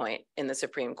flashpoint in the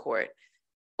Supreme Court,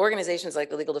 organizations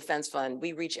like the Legal Defense Fund,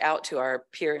 we reach out to our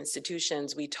peer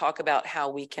institutions, we talk about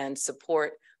how we can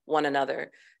support one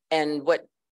another and what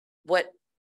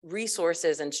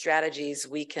resources and strategies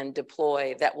we can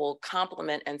deploy that will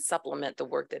complement and supplement the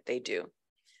work that they do.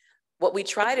 What we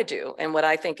try to do, and what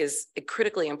I think is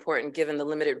critically important given the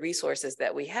limited resources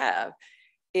that we have,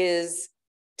 is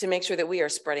to make sure that we are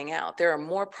spreading out. There are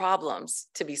more problems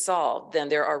to be solved than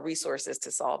there are resources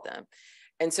to solve them.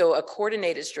 And so a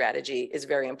coordinated strategy is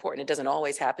very important. It doesn't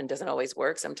always happen, doesn't always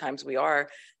work. Sometimes we are,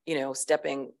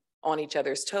 stepping on each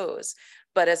other's toes.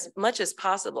 But as much as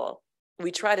possible,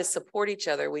 we try to support each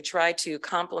other. We try to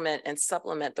complement and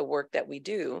supplement the work that we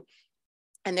do.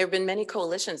 And there have been many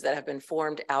coalitions that have been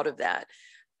formed out of that.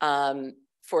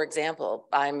 For example,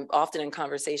 I'm often in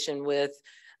conversation with,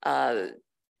 the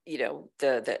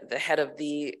head of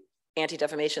the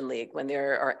Anti-Defamation League when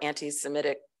there are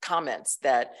anti-Semitic comments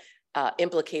that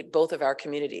implicate both of our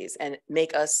communities and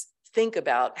make us think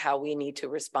about how we need to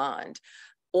respond.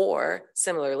 Or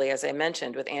similarly, as I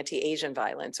mentioned, with anti-Asian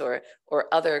violence or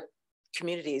other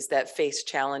communities that face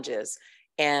challenges.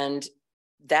 And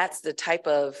that's the type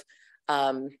of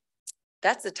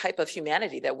that's the type of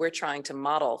humanity that we're trying to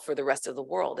model for the rest of the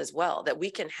world as well, that we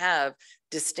can have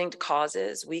distinct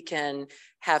causes, we can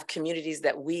have communities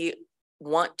that we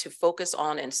want to focus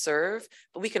on and serve,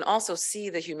 but we can also see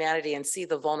the humanity and see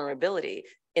the vulnerability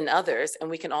in others, and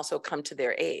we can also come to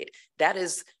their aid. That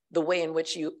is the way in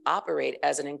which you operate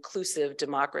as an inclusive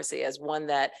democracy, as one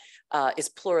that is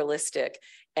pluralistic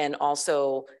and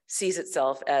also sees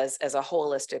itself as a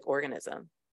holistic organism.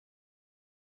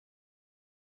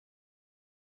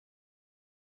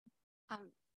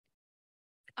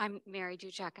 I'm Mary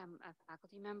Duchek. I'm a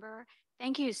faculty member.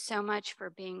 Thank you so much for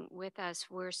being with us.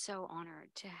 We're so honored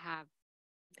to have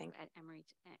you at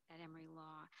Emory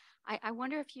Law. I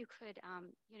wonder if you could,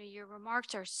 your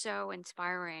remarks are so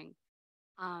inspiring,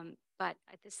 but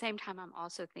at the same time, I'm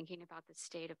also thinking about the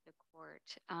state of the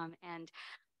court. And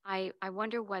I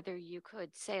wonder whether you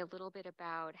could say a little bit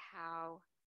about how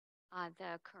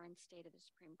the current state of the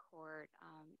Supreme Court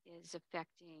is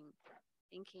affecting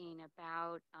thinking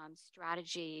about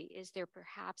strategy. Is there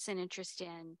perhaps an interest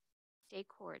in state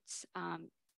courts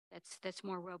that's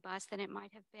more robust than it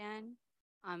might have been?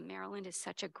 Maryland is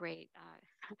such a great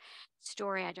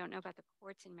story. I don't know about the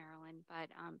courts in Maryland,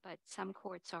 but some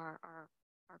courts are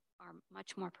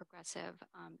much more progressive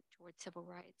towards civil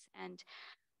rights. And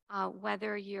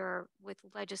whether you're with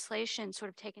legislation sort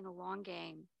of taking the long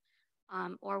game,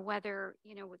 or whether,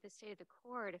 with the state of the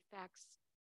court affects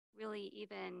really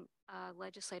even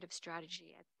legislative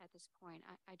strategy at this point.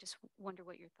 I just wonder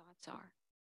what your thoughts are.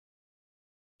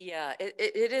 Yeah,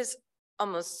 it is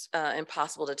almost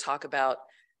impossible to talk about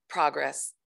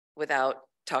progress without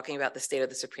talking about the state of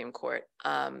the Supreme Court.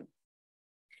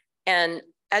 And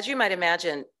as you might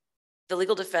imagine, the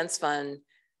Legal Defense Fund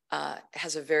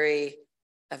has a very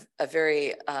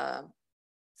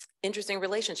interesting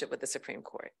relationship with the Supreme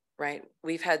Court, right?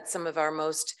 We've had some of our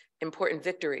most important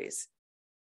victories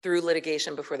through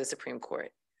litigation before the Supreme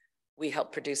Court. We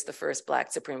helped produce the first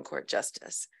Black Supreme Court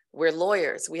justice. We're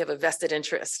lawyers. We have a vested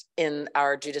interest in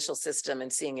our judicial system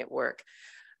and seeing it work.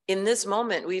 In this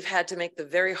moment, we've had to make the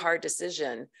very hard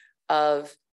decision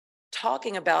of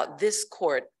talking about this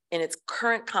court in its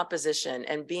current composition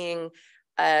and being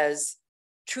as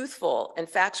truthful and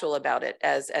factual about it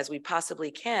as we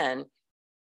possibly can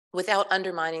without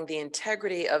undermining the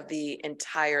integrity of the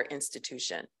entire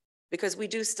institution, because we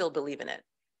do still believe in it.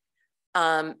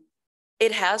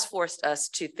 It has forced us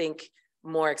to think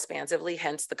more expansively,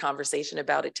 hence the conversation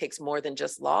about it takes more than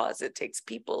just laws. It takes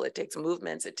people, it takes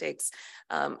movements, it takes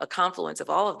a confluence of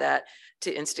all of that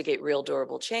to instigate real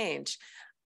durable change.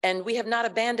 And we have not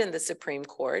abandoned the Supreme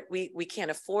Court. We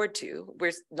can't afford to.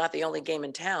 We're not the only game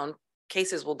in town.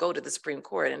 Cases will go to the Supreme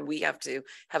Court and we have to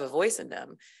have a voice in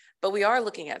them. But we are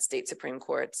looking at state Supreme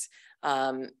Courts.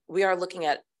 We are looking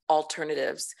at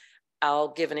alternatives. I'll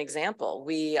give an example.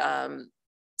 We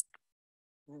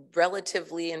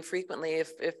relatively infrequently,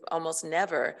 if almost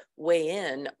never, weigh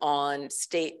in on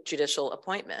state judicial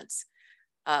appointments.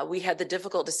 We had the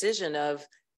difficult decision of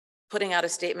putting out a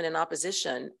statement in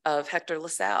opposition of Hector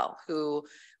LaSalle, who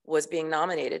was being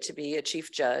nominated to be a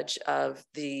chief judge of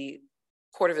the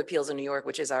Court of Appeals in New York,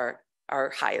 which is our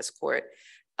highest court.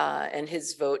 And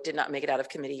his vote did not make it out of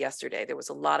committee yesterday. There was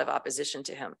a lot of opposition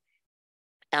to him.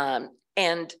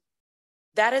 And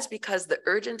that is because the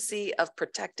urgency of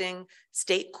protecting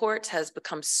state courts has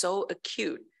become so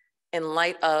acute in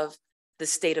light of the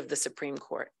state of the Supreme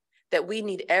Court, that we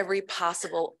need every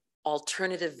possible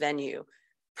alternative venue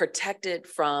protected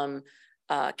from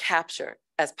capture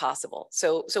as possible.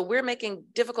 So we're making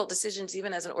difficult decisions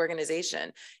even as an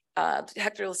organization.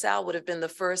 Hector LaSalle would have been the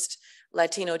first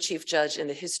Latino chief judge in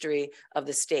the history of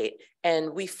the state.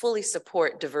 And we fully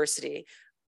support diversity,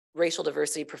 racial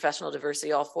diversity, professional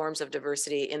diversity, all forms of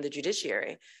diversity in the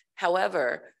judiciary.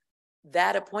 However,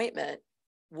 that appointment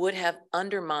would have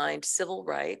undermined civil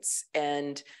rights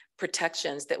and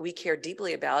protections that we care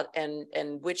deeply about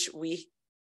and which we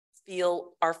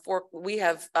feel we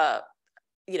have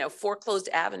foreclosed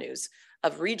avenues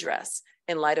of redress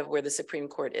in light of where the Supreme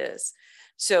Court is.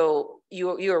 So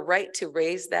you are right to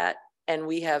raise that, and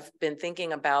we have been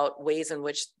thinking about ways in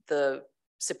which the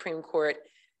Supreme Court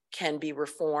can be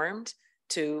reformed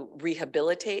to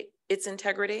rehabilitate its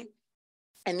integrity.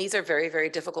 And these are very, very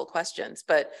difficult questions,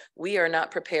 but we are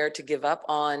not prepared to give up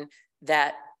on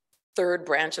that third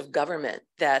branch of government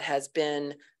that has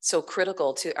been so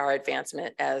critical to our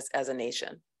advancement as a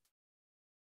nation.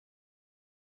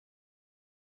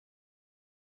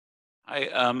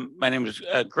 Hi, my name is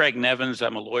Greg Nevins.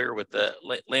 I'm a lawyer with the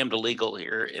Lambda Legal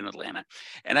here in Atlanta.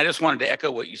 And I just wanted to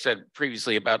echo what you said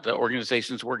previously about the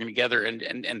organizations working together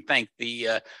and thank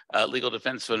the Legal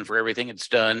Defense Fund for everything it's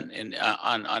done and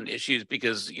on issues,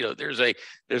 because, you know, there's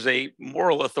a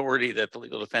moral authority that the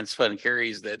Legal Defense Fund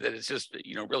carries that is just,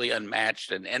 you know, really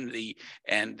unmatched, and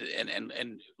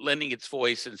lending its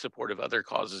voice in support of other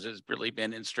causes has really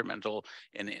been instrumental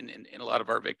in a lot of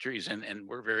our victories, and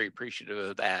we're very appreciative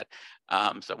of that.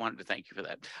 So I wanted to thank you for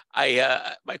that.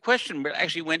 My question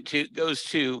actually goes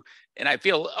to, and I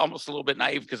feel almost a little bit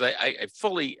naive because I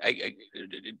fully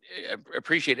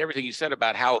appreciate everything you said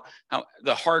about how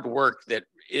the hard work that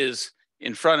is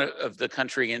in front of the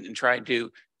country and trying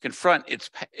to confront its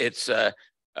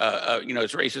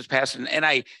racist past, and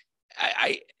I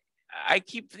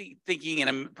keep thinking, and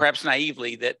I'm perhaps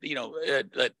naively, that, you know,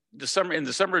 that in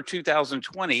the summer of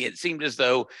 2020, it seemed as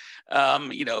though,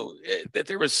 that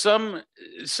there was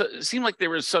it seemed like there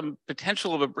was some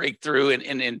potential of a breakthrough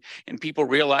in people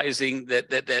realizing that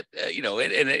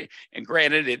and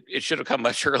granted, it should have come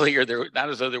much earlier. Not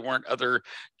as though there weren't other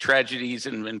tragedies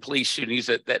and police shootings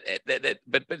but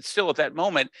still at that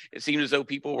moment, it seemed as though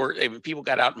people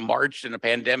got out and marched in a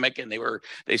pandemic, and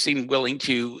they seemed willing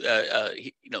to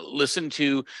listen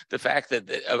to the fact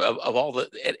that of all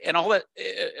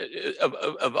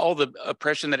the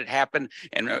oppression that had happened,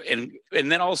 and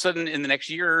then all of a sudden in the next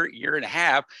year and a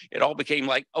half, it all became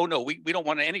like, oh no, we don't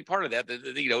want any part of that.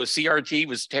 CRT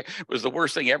was the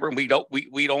worst thing ever, and we don't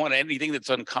want anything that's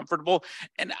uncomfortable.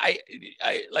 And I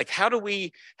like, how do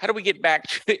we get back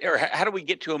to, or how do we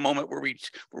get to a moment where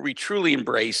we truly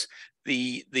embrace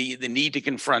the need to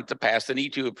confront the past, the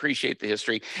need to appreciate the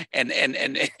history, and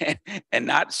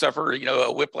not suffer,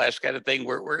 a whiplash kind of thing.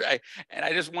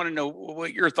 I just want to know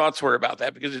what your thoughts were about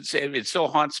that, because it still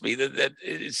haunts me that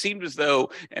it seemed as though,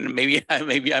 and maybe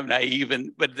I'm naive,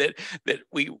 but that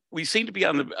we seem to be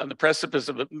on the precipice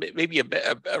of maybe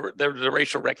the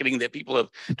racial reckoning that people have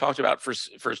talked about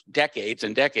for decades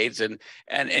and decades, and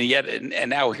yet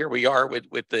now here we are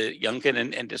with the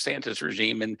Youngkin and DeSantis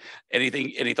regime. And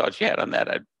any thoughts you had on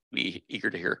that, I'd be eager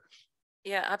to hear.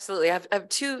 Yeah, absolutely. I have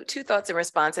two thoughts in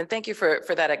response, and thank you for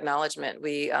that acknowledgement.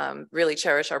 We really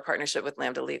cherish our partnership with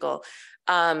Lambda Legal.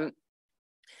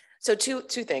 So two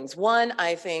things. One,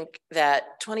 I think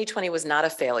that 2020 was not a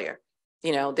failure.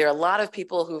 There are a lot of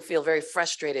people who feel very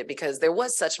frustrated because there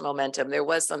was such momentum. There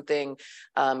was something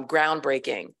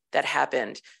groundbreaking that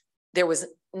happened. There was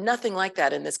nothing like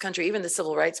that in this country, even the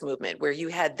civil rights movement, where you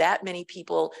had that many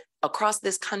people across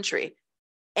this country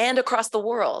and across the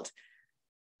world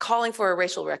calling for a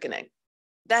racial reckoning.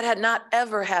 That had not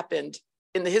ever happened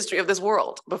in the history of this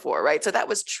world before, right? So that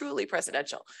was truly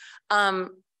precedential.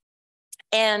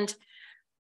 And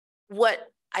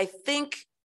what I think,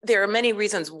 there are many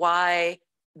reasons why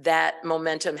that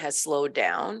momentum has slowed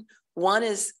down. One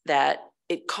is that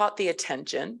it caught the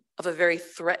attention of a very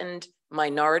threatened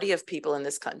minority of people in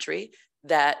this country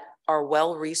that are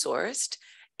well-resourced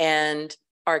and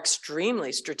are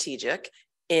extremely strategic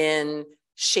in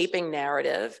shaping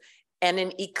narrative and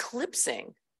in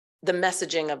eclipsing the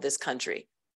messaging of this country.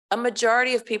 A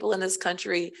majority of people in this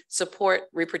country support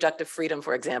reproductive freedom,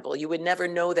 for example. You would never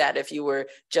know that if you were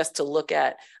just to look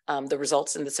at the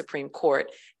results in the Supreme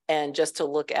Court and just to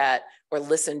look at or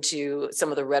listen to some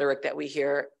of the rhetoric that we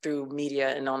hear through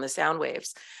media and on the sound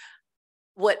waves.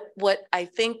 What I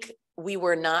think we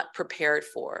were not prepared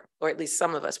for, or at least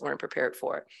some of us weren't prepared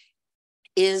for,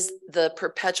 is the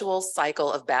perpetual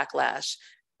cycle of backlash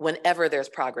whenever there's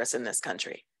progress in this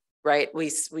country, right? We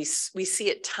see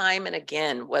it time and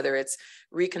again, whether it's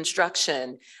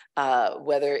Reconstruction,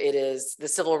 whether it is the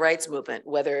civil rights movement,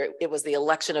 whether it was the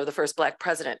election of the first Black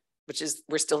president, which is,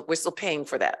 we're still paying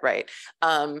for that, right?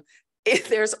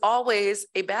 There's always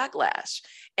a backlash.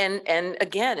 And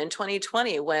again, in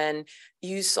 2020, when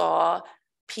you saw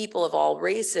people of all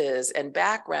races and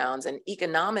backgrounds and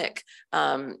economic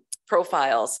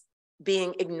profiles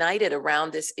being ignited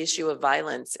around this issue of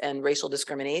violence and racial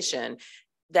discrimination,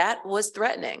 that was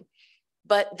threatening.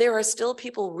 But there are still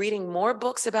people reading more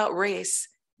books about race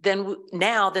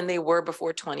now than they were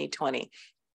before 2020.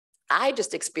 I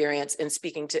just experienced, in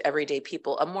speaking to everyday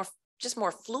people,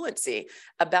 more fluency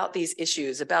about these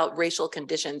issues, about racial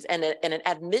conditions, and an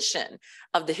admission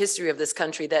of the history of this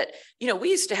country that, we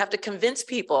used to have to convince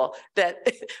people that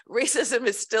racism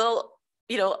is still,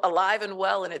 alive and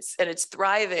well, and it's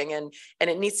thriving, and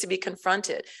it needs to be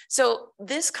confronted. So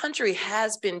this country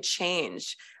has been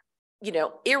changed,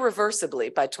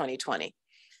 irreversibly by 2020.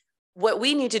 What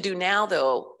we need to do now,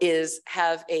 though, is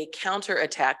have a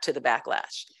counterattack to the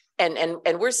backlash.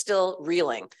 and we're still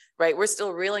reeling, right? We're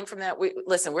still reeling from that.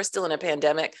 Listen, we're still in a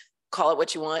pandemic, call it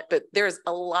what you want, but there's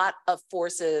a lot of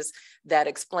forces that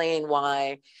explain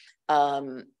why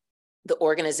the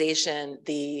organization,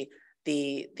 the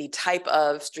type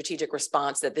of strategic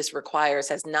response that this requires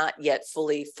has not yet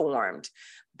fully formed,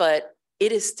 but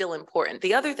it is still important.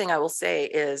 The other thing I will say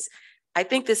is, I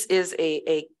think this is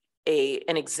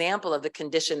an example of the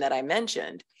condition that I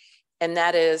mentioned, and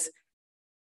that is,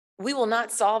 we will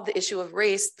not solve the issue of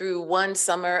race through one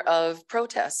summer of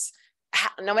protests.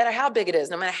 No matter how big it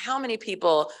is, no matter how many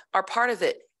people are part of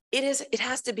it, it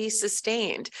has to be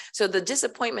sustained. So the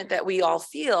disappointment that we all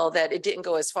feel that it didn't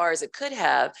go as far as it could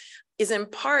have is in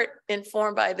part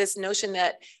informed by this notion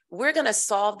that we're going to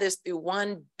solve this through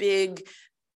one big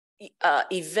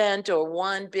event or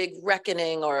one big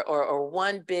reckoning or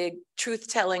one big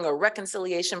truth-telling or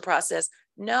reconciliation process.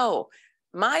 No,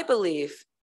 my belief,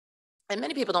 and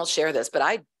many people don't share this, but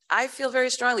I feel very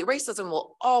strongly, racism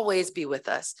will always be with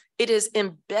us. It is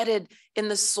embedded in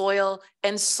the soil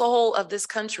and soul of this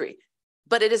country,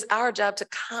 but it is our job to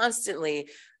constantly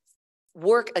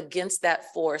work against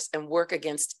that force and work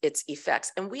against its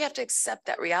effects. And we have to accept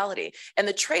that reality. And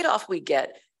the trade-off we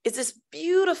get is this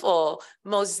beautiful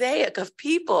mosaic of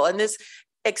people and this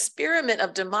experiment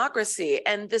of democracy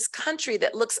and this country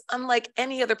that looks unlike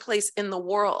any other place in the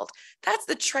world. That's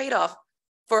the trade-off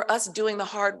for us doing the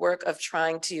hard work of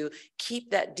trying to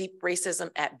keep that deep racism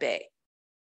at bay.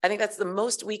 I think that's the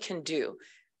most we can do,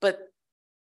 but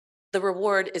the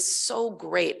reward is so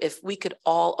great if we could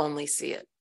all only see it.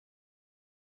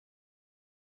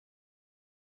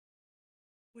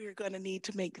 We're going to need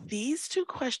to make these two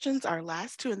questions our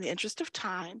last two in the interest of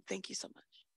time. Thank you so much.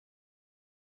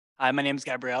 Hi, my name is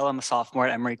Gabrielle. I'm a sophomore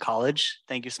at Emory College.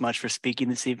 Thank you so much for speaking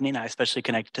this evening. I especially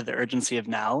connect to the urgency of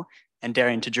now and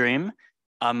daring to dream.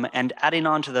 And adding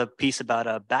on to the piece about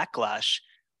a backlash,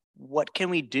 what can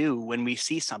we do when we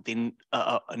see something,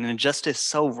 an injustice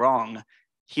so wrong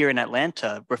here in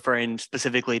Atlanta, referring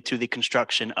specifically to the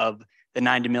construction of the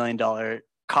 $90 million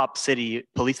Cop City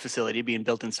police facility being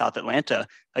built in South Atlanta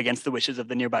against the wishes of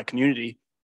the nearby community,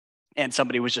 and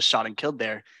somebody was just shot and killed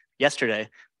there yesterday.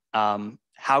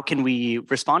 How can we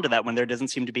respond to that when there doesn't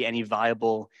seem to be any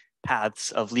viable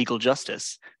paths of legal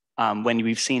justice? When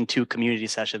we've seen two community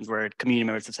sessions where community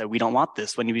members have said, we don't want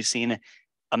this. When we've seen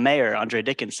a mayor, Andre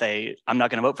Dickens, say, I'm not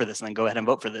going to vote for this, and then go ahead and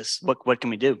vote for this. What can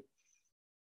we do?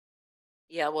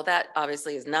 Yeah, well, that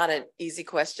obviously is not an easy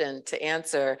question to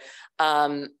answer.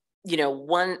 You know,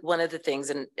 one of the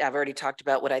things, and I've already talked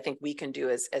about what I think we can do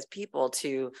as people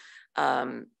to,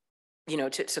 you know,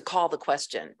 to call the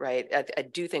question, right? I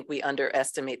do think we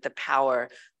underestimate the power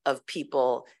of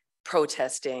people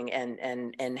protesting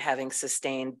and having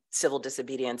sustained civil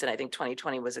disobedience. And I think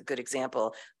 2020 was a good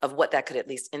example of what that could at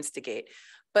least instigate.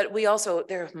 But we also,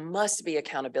 there must be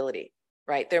accountability,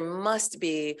 right? There must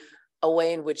be a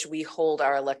way in which we hold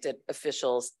our elected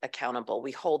officials accountable.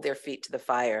 We hold their feet to the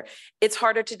fire. It's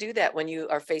harder to do that when you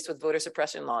are faced with voter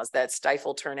suppression laws that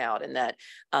stifle turnout and that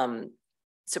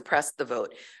suppress the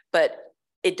vote. But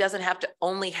it doesn't have to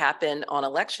only happen on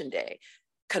election day.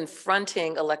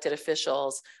 Confronting elected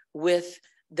officials with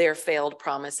their failed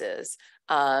promises,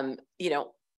 you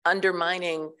know,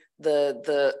 undermining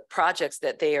the projects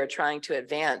that they are trying to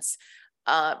advance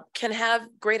can have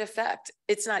great effect.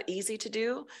 It's not easy to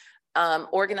do.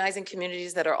 Organizing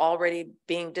communities that are already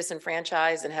being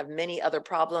disenfranchised and have many other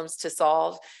problems to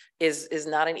solve is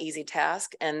not an easy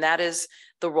task. And that is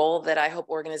the role that I hope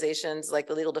organizations like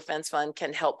the Legal Defense Fund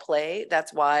can help play.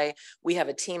 That's why we have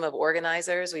a team of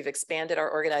organizers. We've expanded our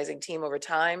organizing team over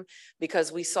time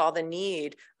because we saw the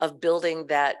need of building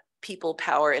that people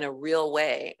power in a real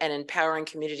way and empowering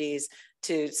communities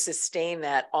to sustain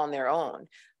that on their own,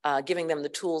 giving them the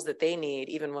tools that they need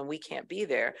even when we can't be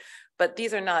there. But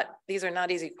these are not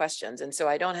easy questions. And so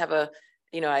I don't have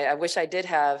you know, I wish I did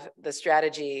have the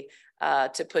strategy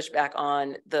to push back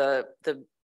on the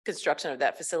construction of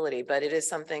that facility, but it is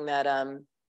something that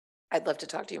I'd love to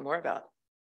talk to you more about.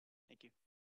 Thank you.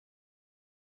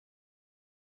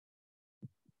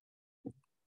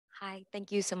 Hi,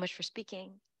 thank you so much for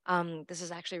speaking. This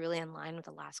is actually really in line with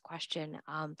the last question.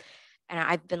 And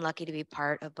I've been lucky to be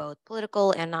part of both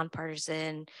political and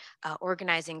nonpartisan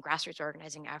grassroots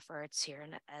organizing efforts here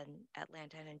in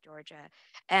Atlanta and in Georgia.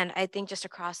 And I think just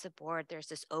across the board, there's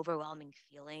this overwhelming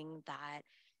feeling that,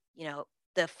 you know,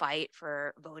 the fight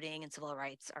for voting and civil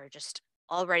rights are just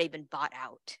already been bought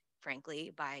out,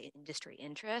 frankly, by industry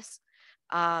interests.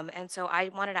 And so I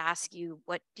wanted to ask you,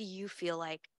 what do you feel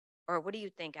like, or what do you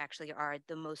think actually are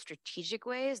the most strategic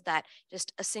ways that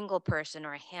just a single person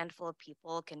or a handful of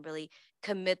people can really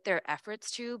commit their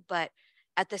efforts to, but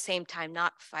at the same time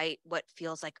not fight what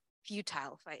feels like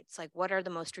futile fights? Like, what are the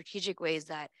most strategic ways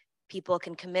that people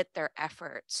can commit their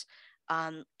efforts?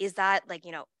 Is that like,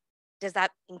 does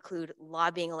that include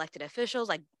lobbying elected officials?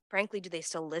 Like, frankly, do they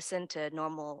still listen to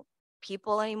normal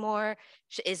people anymore?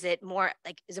 Is it more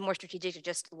strategic to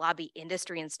just lobby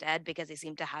industry instead because they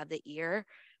seem to have the ear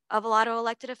of a lot of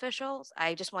elected officials?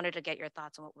 I just wanted to get your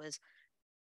thoughts on what was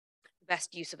the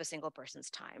best use of a single person's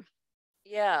time.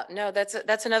 Yeah, no,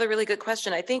 that's another really good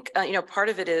question. I think, part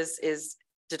of it is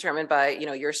determined by,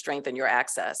 your strength and your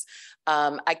access.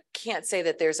 I can't say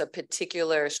that there's a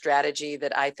particular strategy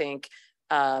that I think,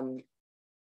 a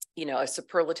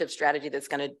superlative strategy that's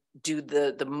going to do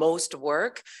the most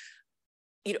work.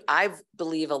 I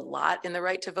believe a lot in the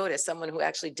right to vote as someone who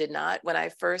actually did not when I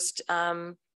first,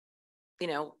 when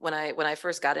I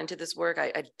first got into this work,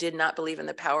 I did not believe in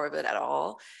the power of it at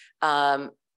all.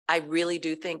 I really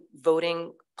do think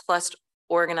voting plus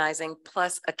organizing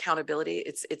plus accountability,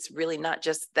 it's really not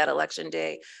just that election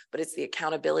day, but it's the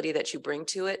accountability that you bring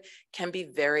to it, can be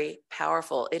very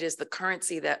powerful. It is the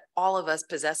currency that all of us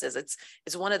possesses.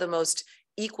 It's one of the most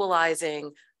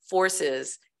equalizing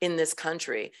forces in this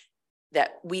country,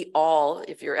 that we all,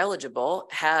 if you're eligible,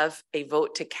 have a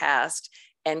vote to cast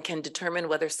and can determine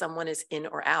whether someone is in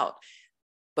or out.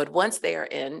 But once they are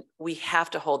in, we have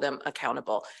to hold them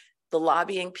accountable. The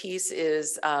lobbying piece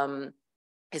is a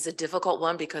difficult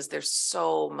one because there's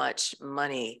so much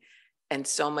money and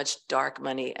so much dark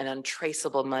money and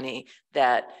untraceable money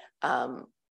that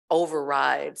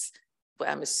overrides.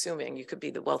 I'm assuming you could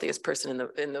be the wealthiest person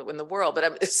in the world, but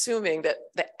I'm assuming that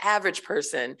the average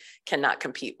person cannot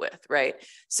compete with, right?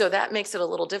 So that makes it a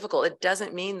little difficult. It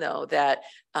doesn't mean though that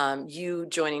you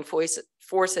joining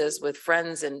forces with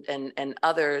friends and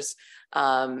others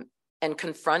and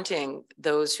confronting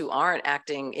those who aren't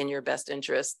acting in your best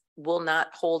interest will not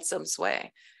hold some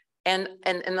sway. And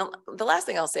the last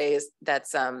thing I'll say is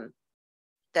that's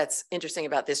interesting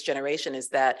about this generation is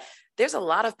that there's a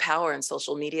lot of power in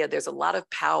social media. There's a lot of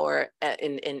power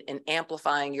in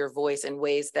amplifying your voice in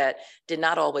ways that did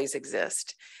not always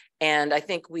exist. And I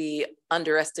think we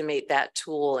underestimate that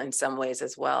tool in some ways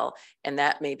as well. And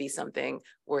that may be something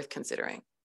worth considering.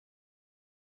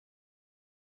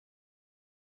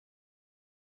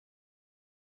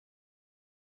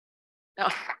 Oh,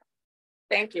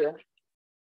 thank you.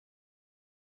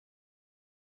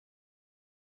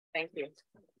 Thank you.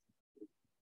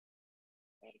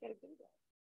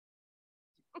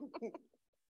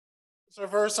 So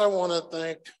first, I want to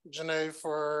thank Janai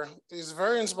for these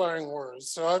very inspiring words.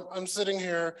 So I'm sitting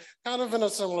here kind of in a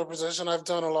similar position. I've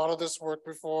done a lot of this work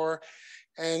before,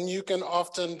 and you can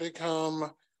often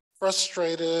become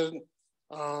frustrated,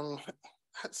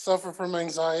 suffer from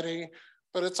anxiety,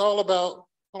 but it's all about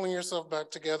pulling yourself back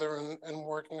together and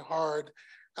working hard.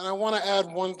 And I want to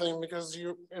add one thing because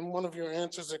in one of your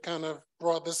answers, it kind of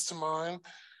brought this to mind.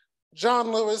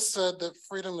 John Lewis said that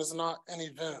freedom is not an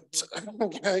event,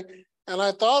 okay? And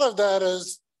I thought of that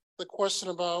as the question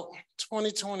about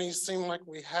 2020 seemed like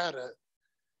we had it.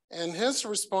 And his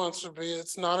response would be,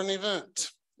 it's not an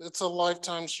event, it's a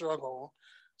lifetime struggle.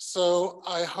 So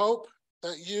I hope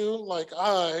that you, like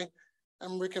I,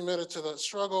 am recommitted to that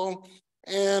struggle.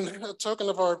 And a token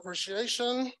of our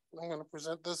appreciation, I'm gonna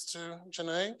present this to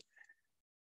Janai.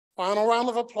 Final round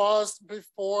of applause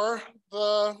before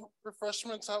the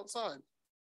refreshments outside.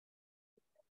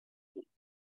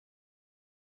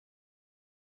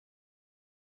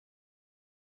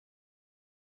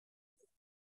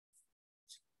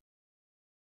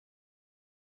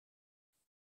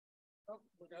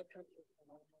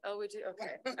 Oh, we do?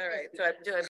 Okay. All right. So do I